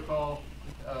policy protocol,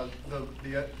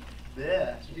 the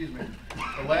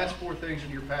last four things in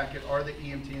your packet are the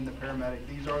EMT and the paramedic.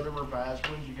 These are the revised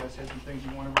ones. You guys had some things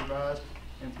you want to revise.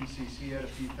 MPCC had a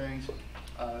few things.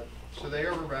 So they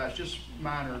are revised, just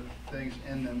minor things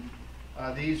in them.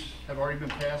 These have already been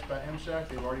passed by EMSAC,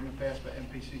 they've already been passed by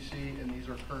MPCC, and these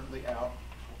are currently out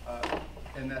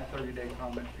in that 30-day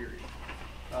comment period.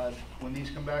 When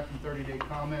these come back from 30-day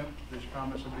comment, those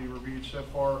comments will be reviewed. So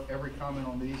far, every comment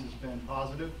on these has been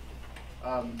positive.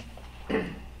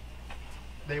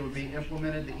 They would be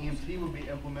implemented, the EMT would be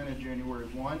implemented January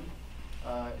 1,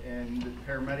 and the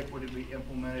paramedic would be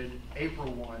implemented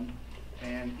April 1,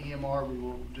 and EMR, we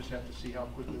will just have to see how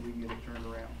quickly we can get it turned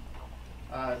around.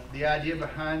 The idea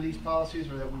behind these policies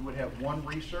are that we would have one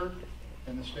recert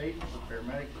in the state for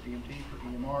paramedic, for EMT, for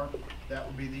EMR. That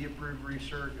would be the approved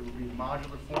recert. It would be a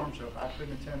modular form, so if I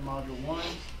couldn't attend module 1,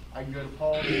 I can go to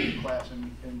Paul's class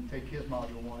and take his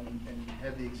module 1 and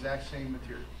have the exact same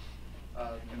material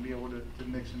and be able to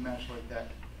mix and match like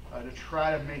that. To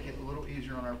try to make it a little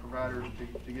easier on our providers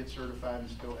to get certified and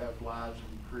still have lives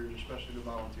and careers, especially the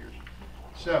volunteers.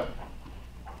 So,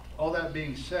 all that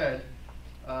being said,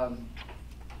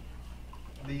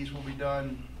 these will be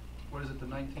done, what is it, the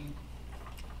 19th?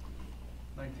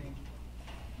 19th?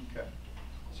 Okay.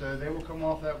 So they will come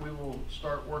off that. We will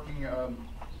start working.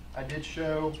 I did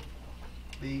show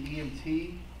the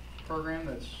EMT program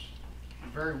that's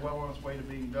very well on its way to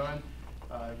being done.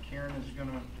 Karen is going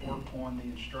to work on the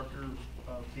instructor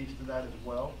piece to that as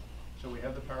well. So we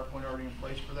have the PowerPoint already in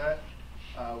place for that.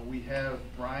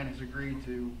 Brian has agreed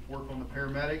to work on the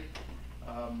paramedic.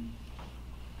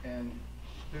 And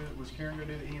was Karen going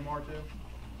to do the EMR too?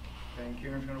 Okay, and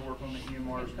Karen's going to work on the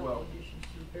EMR as well. Additions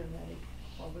to the paramedic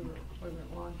while we were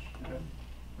at lunch. Okay.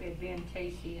 We had Ben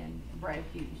Casey and Brad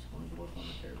Hughes going to work on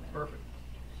the paramedic. Perfect.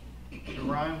 So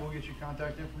Ryan, we'll get you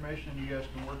contact information and you guys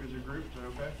can work as a group. Is that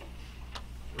okay?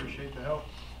 Appreciate the help.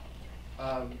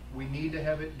 We need to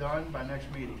have it done by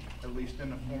next meeting, at least in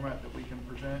the format that we can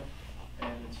present,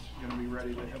 and it's going to be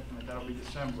ready to implement. That'll be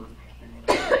December.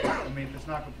 I mean, if it's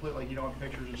not complete, like you don't have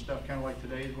pictures and stuff, kind of like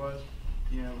today's was,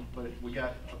 you know, but we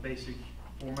got a basic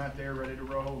format there ready to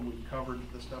roll, and we've covered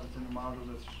the stuff that's in the module.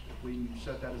 If we can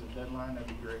set that as a deadline, that'd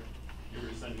be great. You're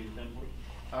going to send me the template?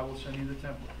 I will send you the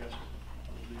template, yes, sir. I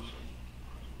will do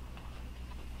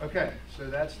so. Okay, so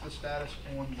that's the status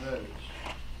on those.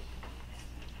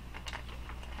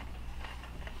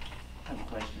 I have a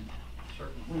question.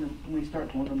 Certainly. When we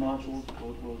start one of the modules,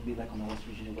 will it be like on the West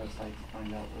Virginia website to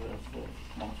find out whether it's the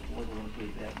module or the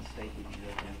located at the state we can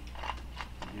go there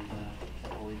to do that,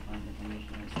 or we find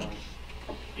information ourselves?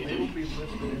 They will be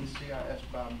listed in CIS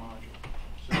by module.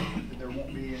 So there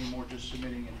won't be any more just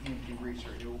submitting an EMT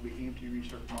research. It will be EMT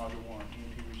research module 1,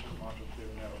 EMT research module 2,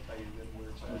 and that'll tell you then where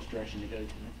it's at. Which direction to go to.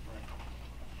 Right.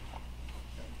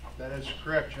 That is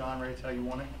correct, John. Ray, that's how you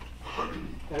want it?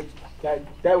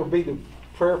 That would be the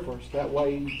preference. That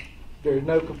way there's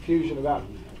no confusion about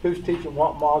who's teaching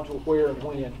what module, where, and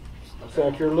when. Okay. So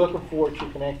if you're looking for it, you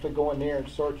can actually go in there and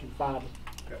search and find it.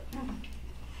 Okay.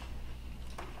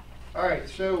 All right,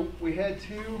 so we had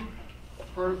 2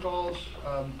 protocols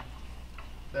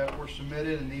that were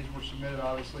submitted, and these were submitted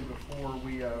obviously before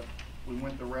we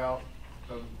went the route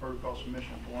of protocol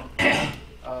submission form.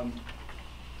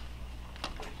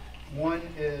 One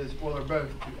is, well, they're both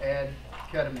to add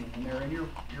ketamine, and they're in your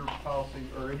policy,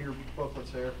 or in your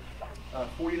booklets there,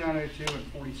 4902 and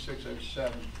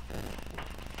 4607.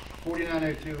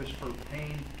 4902 is for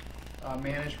pain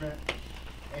management,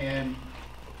 and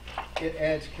it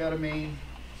adds ketamine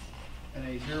in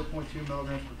a 0.2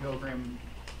 milligrams per kilogram,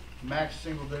 max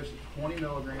single dose of 20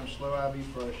 milligrams, slow IV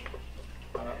push,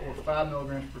 or 5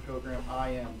 milligrams per kilogram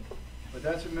IM. But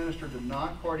that's administered to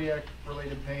non-cardiac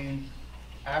related pain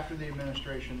after the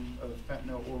administration of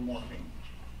fentanyl or morphine.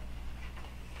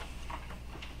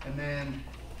 And then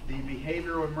the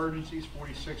behavioral emergencies,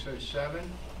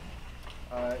 4607,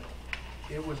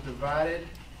 it was divided,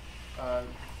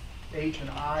 H and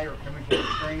I are chemical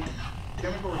restraint.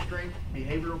 Chemical restraint,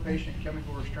 behavioral patient,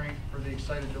 chemical restraint for the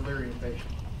excited delirium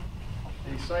patient.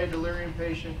 The excited delirium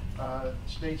patient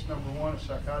states number 1, a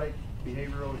psychotic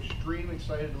behavioral extreme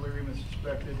excited delirium is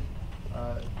suspected.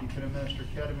 You can administer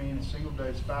ketamine in single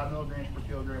dose, 5 milligrams per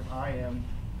kilogram IM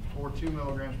or 2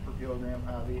 milligrams per kilogram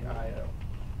IV-IO.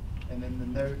 And then the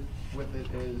note with it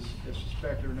is, if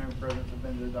suspected or known presence of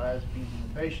benzodiazepines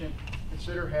in the patient,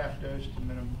 consider half dose to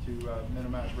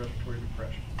minimize respiratory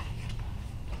depression.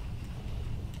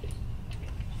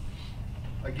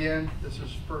 Again, this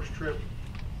is first trip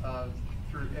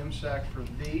through EMSAC for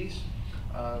these.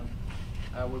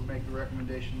 I would make the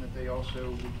recommendation that they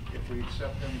also, if we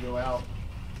accept them, go out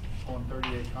on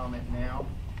 30-day comment now,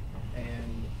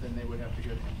 and then they would have to go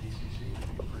to MDCC to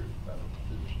be approved by the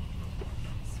physician.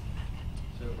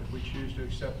 So if we choose to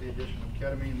accept the addition of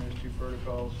ketamine in those 2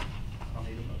 protocols, I'll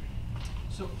need a motion.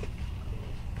 So,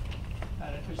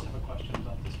 I just have a question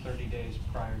about this 30 days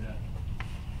prior to.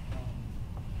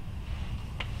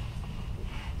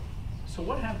 So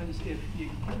what happens if you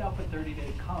put out the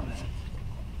 30-day comment,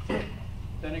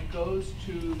 then it goes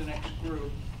to the next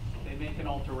group, they make an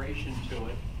alteration to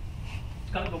it,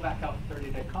 it's got to go back out for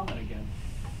 30-day comment again.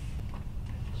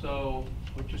 So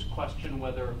we just question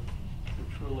whether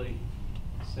we're truly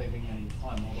saving any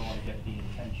time, although I get the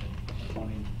intention of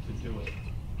wanting to do it.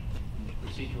 And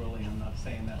procedurally, I'm not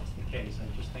saying that's the case. I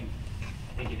just think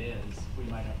it is. We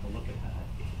might have to look at that.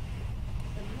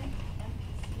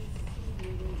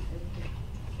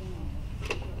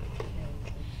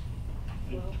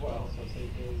 Well, so say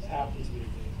days, half as many days.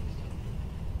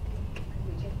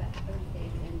 We get that 30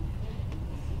 days in,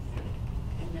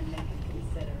 and then they can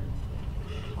consider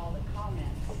all the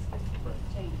comments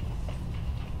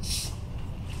changes.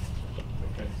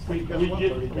 We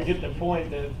get the point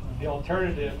that the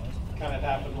alternative kind of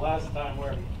happened last time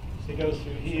where it goes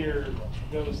through here,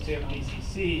 goes to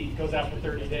MDCC, goes out for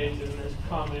 30 days, and there's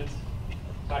comments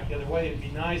back the other way. It'd be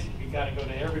nice if you got to go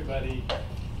to everybody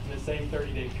in the same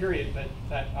 30-day period, but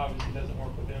that obviously doesn't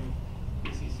work with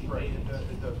MDCC. Right,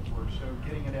 it doesn't work. So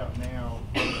getting it out now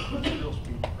will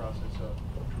speed the process up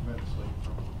tremendously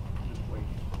from just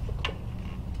waiting.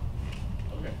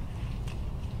 Okay.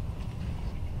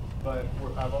 But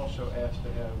I've also asked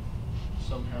to have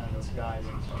some kind of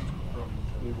guidance from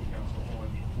legal counsel on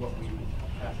what we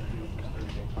have to do with this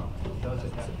 30-day comment. Does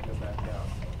it have to go back out?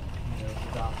 You know, if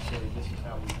the doc says this is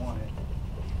how we want it,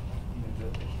 you know,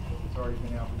 if it's already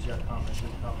been out, we've got comments,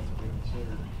 there's comments that we have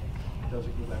considered, does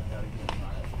it go back out again?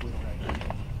 We don't have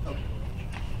to. Okay.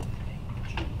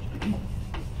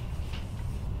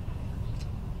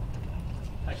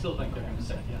 I still think they're going to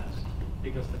say yes,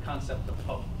 because the concept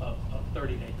of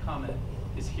 30-day comment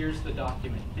is here's the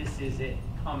document, this is it,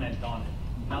 comment on it.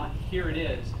 Not here it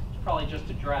is, it's probably just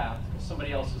a draft, because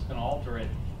somebody else is going to alter it,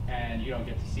 and you don't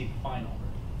get to see the final.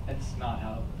 That's not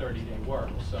how 30-day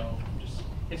works, so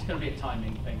it's going to be a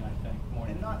timing thing, I think, more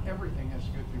than. And not everything has to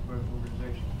go through both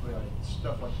organizations, but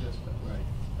stuff like this does. Right.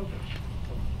 Okay.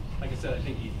 Like I said, I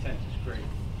think the intent is great.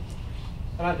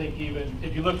 And I think even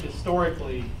if you look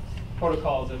historically,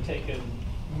 protocols have taken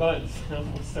months,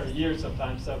 almost or years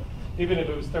sometimes. So even if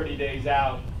it was 30 days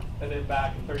out and then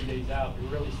back and 30 days out,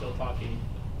 you're really still talking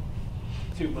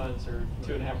 2 months or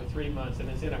 2.5 or 3 months, and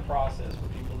it's in a process where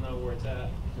people know where it's at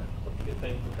to get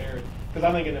things prepared. Because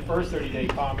I think in the first 30-day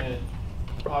comment,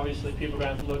 obviously people are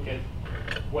going to look at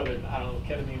whether, I don't know,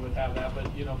 ketamine would have that,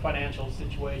 but, you know, financial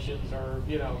situations or,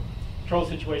 you know, control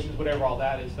situations, whatever all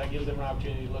that is, that gives them an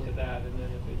opportunity to look at that, and then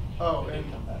if it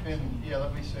come back. And yeah,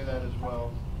 let me say that as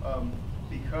well.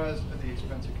 Because of the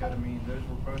expense of ketamine, those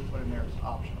were both put in there as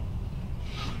optional,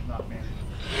 not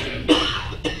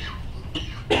mandatory.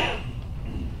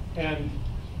 And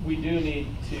we do need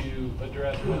to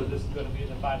address whether this is going to be in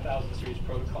the 5,000 series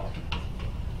protocol.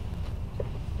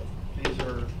 These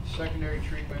are secondary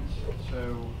treatments,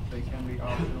 so they can be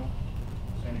optional.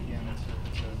 And again, it's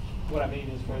a What I mean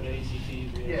is for the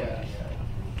ACTs. yeah,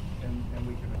 and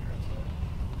we can address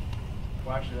that.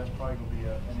 Well, actually, that's probably going to be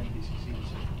an MPCC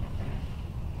decision.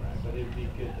 Right, but it'd be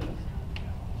good to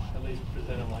at least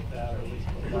present them like that, or at least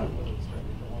put it out whether it's going to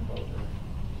be for one vote or.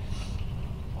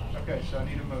 Okay, so I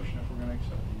need a motion if we're going to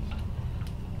accept these.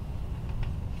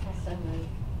 So moved.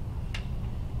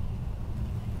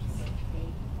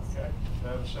 Okay, do I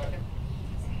have a second?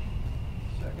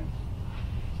 Second.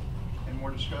 Any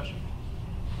more discussion?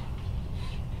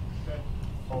 Okay,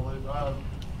 all those, all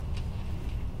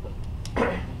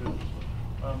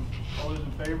those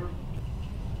in favor?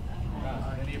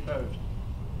 Any opposed?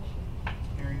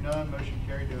 Hearing none, motion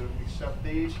carried to accept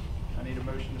these. I need a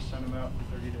motion to send them out for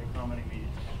 30-day comment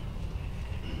immediately.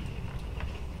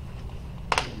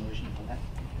 Motion for that.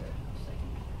 Okay.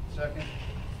 Second.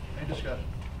 Any discussion?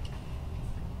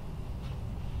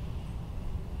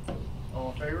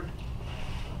 All in favor?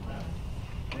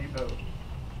 Any opposed?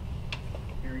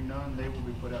 Hearing none, they will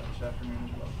be put out this afternoon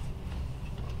as well.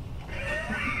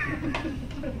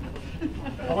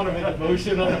 I want to make a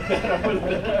motion on that.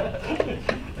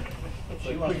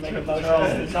 She wants to make a motion,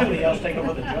 and somebody else take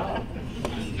over the job.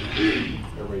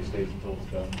 Everybody stays until it's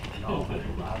done.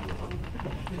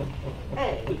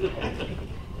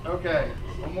 Okay,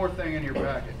 one more thing in your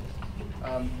packet.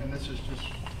 And this is just,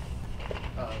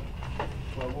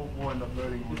 well, we'll end up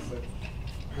voting on it, but.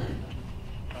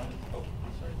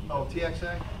 Oh,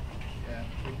 TXA? Yeah,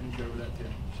 we can go over that too.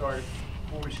 Sorry,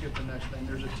 before we skip the next thing,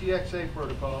 there's a TXA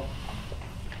protocol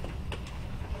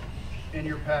in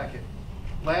your packet.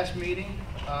 Last meeting,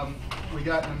 we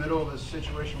got in the middle of a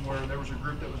situation where there was a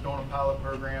group that was doing a pilot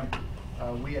program.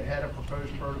 We had a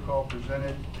proposed protocol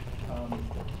presented.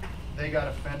 They got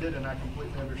offended, and I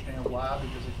completely understand why,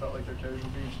 because they felt like their toes were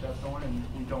being stepped on, and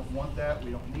we don't want that,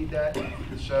 we don't need that.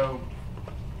 So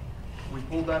we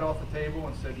pulled that off the table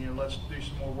and said, let's do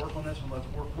some more work on this, and let's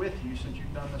work with you, since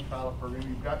you've done this pilot program,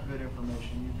 you've got good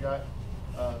information, you've got,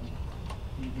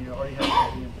 you already have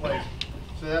something in place.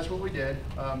 So that's what we did.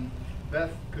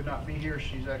 Beth could not be here,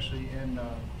 she's actually in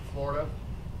Florida.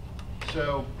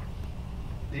 So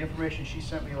the information she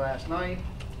sent me last night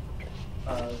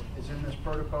is in this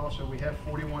protocol. So we have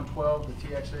 4112, the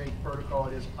TXA protocol.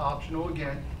 It is optional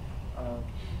again.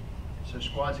 So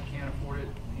squads that can't afford it,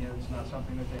 it's not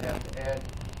something that they have to add.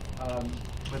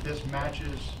 But this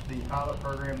matches the pilot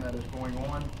program that is going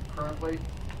on currently.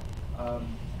 So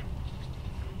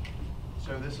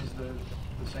this is the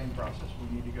same process.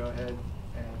 We need to go ahead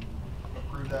and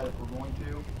approve that if we're going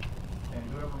to. And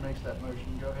whoever makes that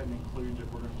motion, go ahead and include that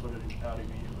we're going to put it out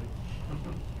immediately.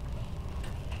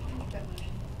 Okay.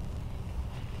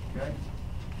 We have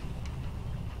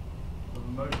a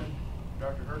motion,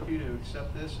 Dr. Herkey, to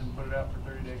accept this and put it out for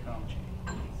 30-day comment.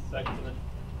 Second.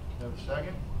 Have a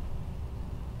second?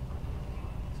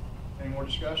 Any more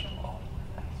discussion?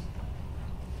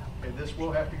 Okay, this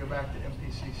will have to go back to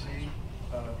MPCC.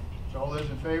 So all those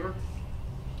in favor?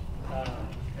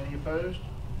 Any opposed?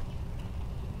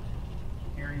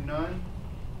 Hearing none.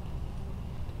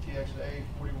 TXA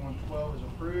 4112 is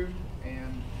approved,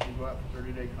 and we go out for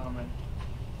 30-day comment.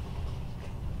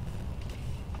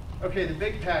 Okay, the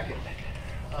big packet.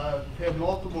 We have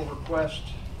multiple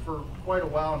requests for quite a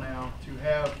while now to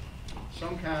have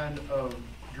some kind of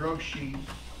drug sheet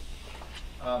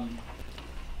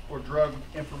or drug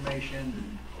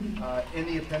information in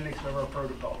the appendix of our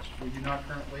protocols. We do not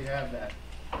currently have that.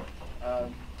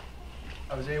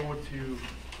 I was able to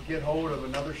get hold of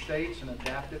another states and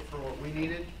adapt it for what we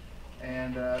needed,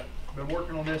 and been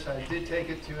working on this. I did take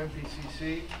it to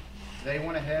MPCC. They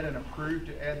went ahead and approved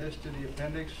to add this to the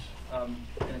appendix in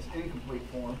its incomplete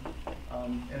form,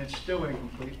 and it's still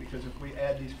incomplete because if we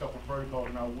add these couple protocols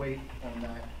and I'll wait on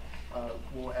that,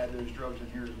 we'll add those drugs in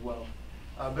here as well.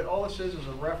 But all this is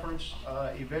a reference.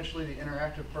 Eventually the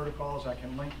interactive protocols, I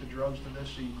can link the drugs to this,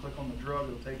 so you click on the drug,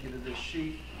 it'll take you to this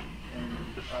sheet, and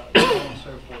so on and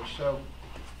so forth. So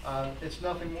it's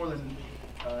nothing more than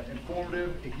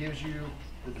informative. It gives you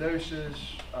the doses,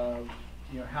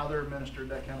 how they're administered,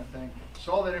 that kind of thing.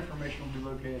 So all that information will be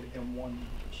located in one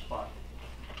spot.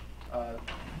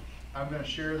 I'm going to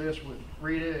share this with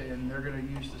Rita, and they're going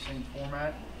to use the same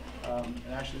format. And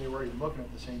actually, they were already looking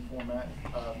at the same format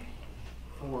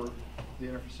for the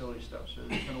interfacility stuff. So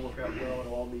it's going to work out well.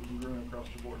 It'll all be congruent across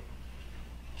the board.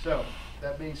 So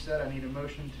that being said, I need a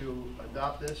motion to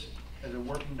adopt this as a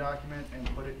working document and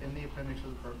put it in the appendix of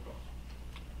the protocol.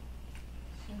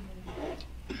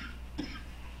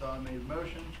 Don made a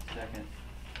motion. Second.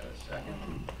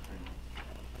 Second.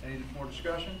 Any more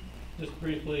discussion? Just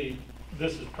briefly,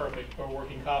 this is perfect for a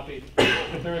working copy.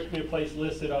 If there could be a place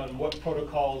listed on what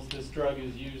protocols this drug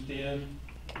is used in,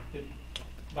 it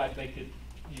might make it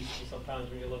useful sometimes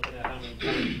when you're looking at how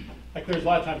many, like there's a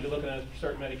lot of times you're looking at a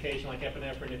certain medication like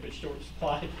epinephrine, if it's short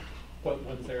supply, what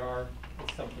ones there are,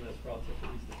 it's something that's relatively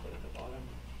easy to put at the bottom.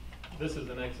 This is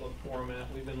an excellent format.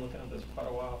 We've been looking at this for quite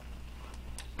a while.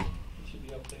 It should be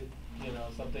updated, you know,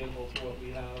 it's updatable to what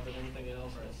we have and everything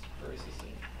else. It's very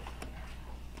succinct.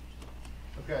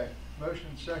 Okay,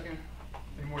 motion second.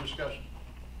 Any more discussion?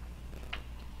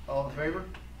 All in favor?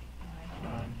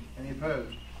 Any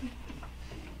opposed?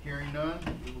 Hearing none,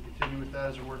 we will continue with that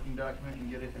as a working document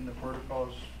and get it in the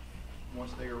protocols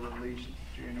once they are released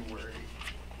January.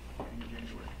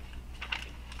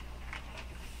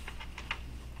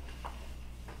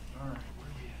 All right.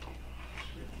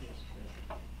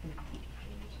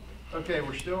 Okay,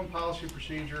 we're still in policy,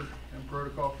 procedure, and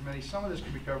protocol committee. Some of this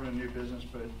can be covered in new business,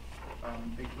 but I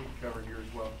think we can cover it here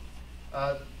as well.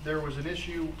 There was an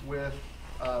issue with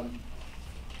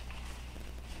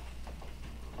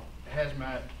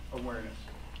hazmat awareness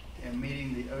and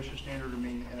meeting the OSHA standard or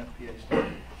meeting the NFPA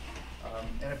standard.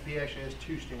 NFPA actually has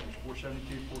two standards,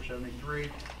 472, 473.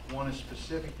 One is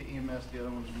specific to EMS, the other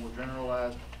one is more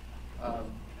generalized.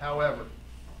 However,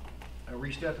 I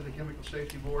reached out to the Chemical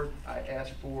Safety Board. I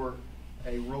asked for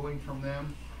a ruling from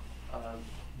them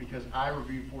because I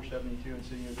reviewed 472 and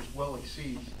said, you know, this well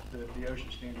exceeds the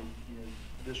OSHA standard. You know,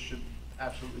 this should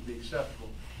absolutely be acceptable.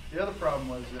 The other problem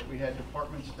was that we had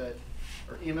departments that,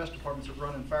 or EMS departments that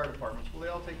run in fire departments. Well, they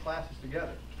all take classes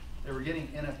together. They were getting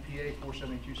NFPA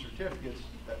 472 certificates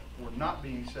that were not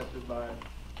being accepted by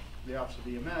the Office of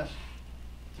EMS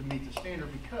to meet the standard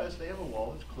because they have a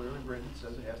law that's clearly written that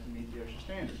says it has to meet the OSHA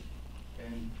standard.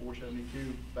 And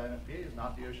 472 by NFPA is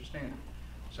not the OSHA standard.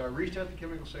 So I reached out to the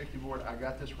Chemical Safety Board. I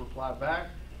got this reply back,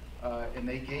 and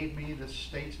they gave me the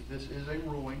states that this is a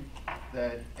ruling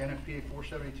that NFPA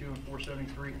 472 and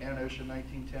 473 and OSHA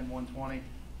 1910-120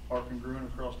 are congruent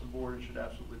across the board and should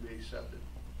absolutely be accepted.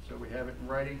 So we have it in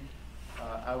writing.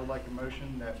 I would like a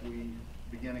motion that we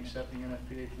begin accepting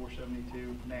NFPA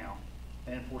 472 now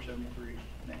and 473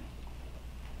 now.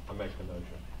 I make the motion.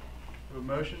 We have a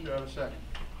motion. Do I have a second?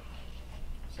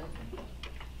 Second.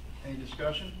 Any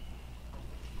discussion?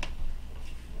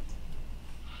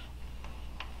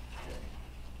 Okay.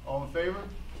 All in favor?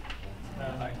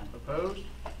 Aye. Opposed?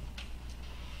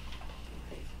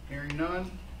 Hearing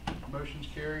none, motion's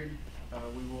carried.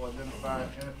 We will identify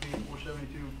NFPA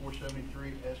 472 and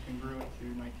 473 as congruent to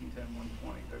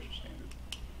 1910-120 OSHA standard.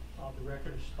 The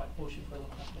record is like pushing for a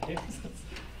long time. That's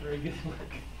very good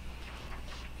work.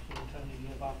 Every time you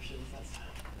have options, that's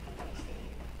outstanding.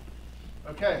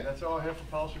 Okay, that's all I have for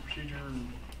policy, procedure,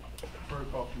 and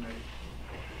protocol committee.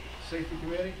 Safety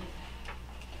committee?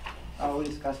 We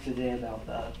discussed today about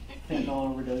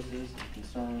fentanyl overdoses and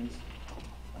concerns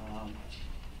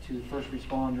to first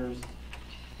responders,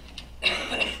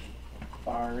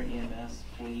 fire, EMS,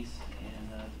 police, and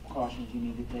the precautions you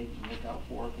need to take and look out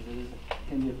for, because it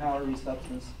can be a powdery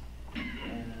substance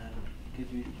and could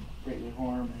do greatly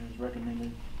harm, and it's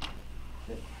recommended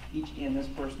that each EMS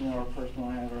personnel or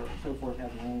personnel have or so forth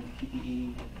have their own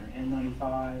PPE, their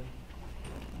N95,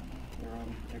 their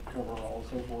own their coveralls,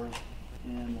 so forth,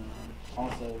 and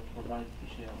also provides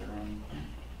they should have their own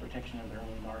protection of their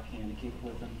own Narcan to keep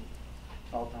with them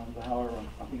at all times. But however,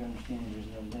 I think understanding there's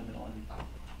no limit on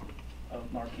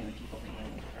Narcan to keep up with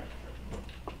them, correct?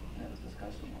 And that was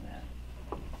discussing on that,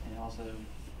 and also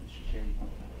Mr. Chair, you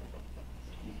want to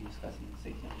be discussing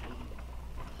safety on children.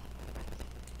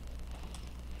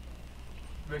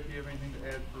 Vic, do you have anything to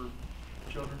add for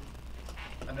children?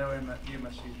 I know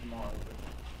EMS sees tomorrow, but.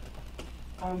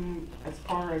 As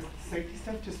far as safety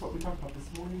stuff, just what we talked about this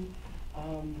morning,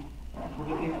 we're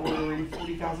looking at ordering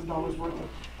 $40,000 worth of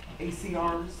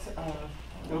ACRs.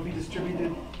 They'll be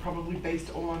distributed probably based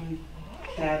on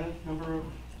data, number of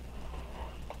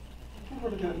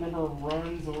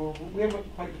runs, or we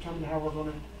haven't quite determined how we're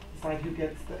going to decide who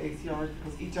gets the ACRs,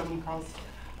 because each of them costs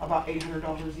about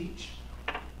 $800 each.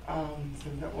 So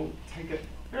that won't take it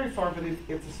very far, but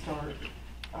it's a start.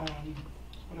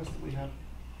 What else do we have?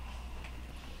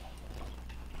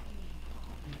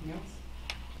 Anything else?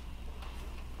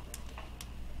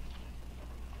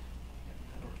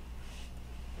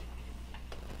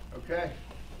 Okay.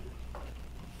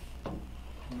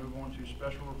 Move on to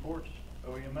special reports,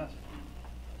 OEMS.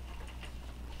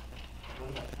 What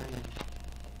about training?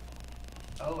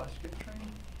 Oh, I skipped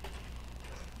training?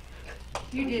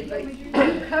 You did, but you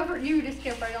covered, you just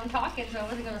kept right on talking, so I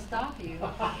wasn't gonna stop you.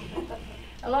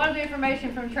 a lot of the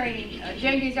information from training,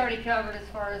 Jamie's already covered as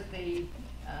far as the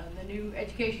new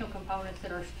educational components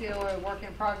that are still a work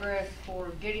in progress for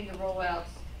getting the rollouts,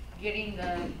 getting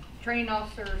the training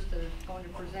officers that are going to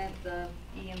present the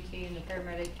EMT and the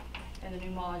paramedic and the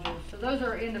new modules. So those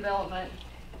are in development,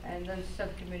 and those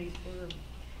subcommittees were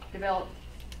developed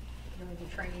during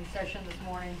the training session this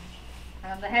morning.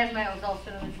 The hazmat was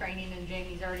also in the training, and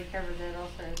Jamie's already covered that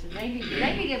also. So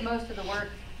Jamie did most of the work.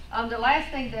 The last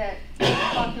thing that we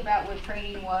talked about with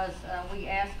training was we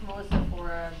asked Melissa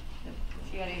for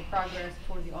if she had any progress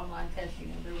toward the online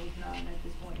testing, and there was none at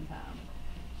this point in time.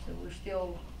 So we're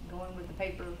still going with the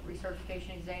paper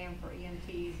recertification exam for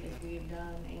EMTs as we have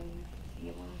done in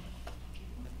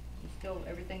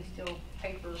everything's still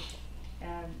paper.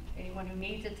 And anyone who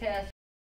needs a test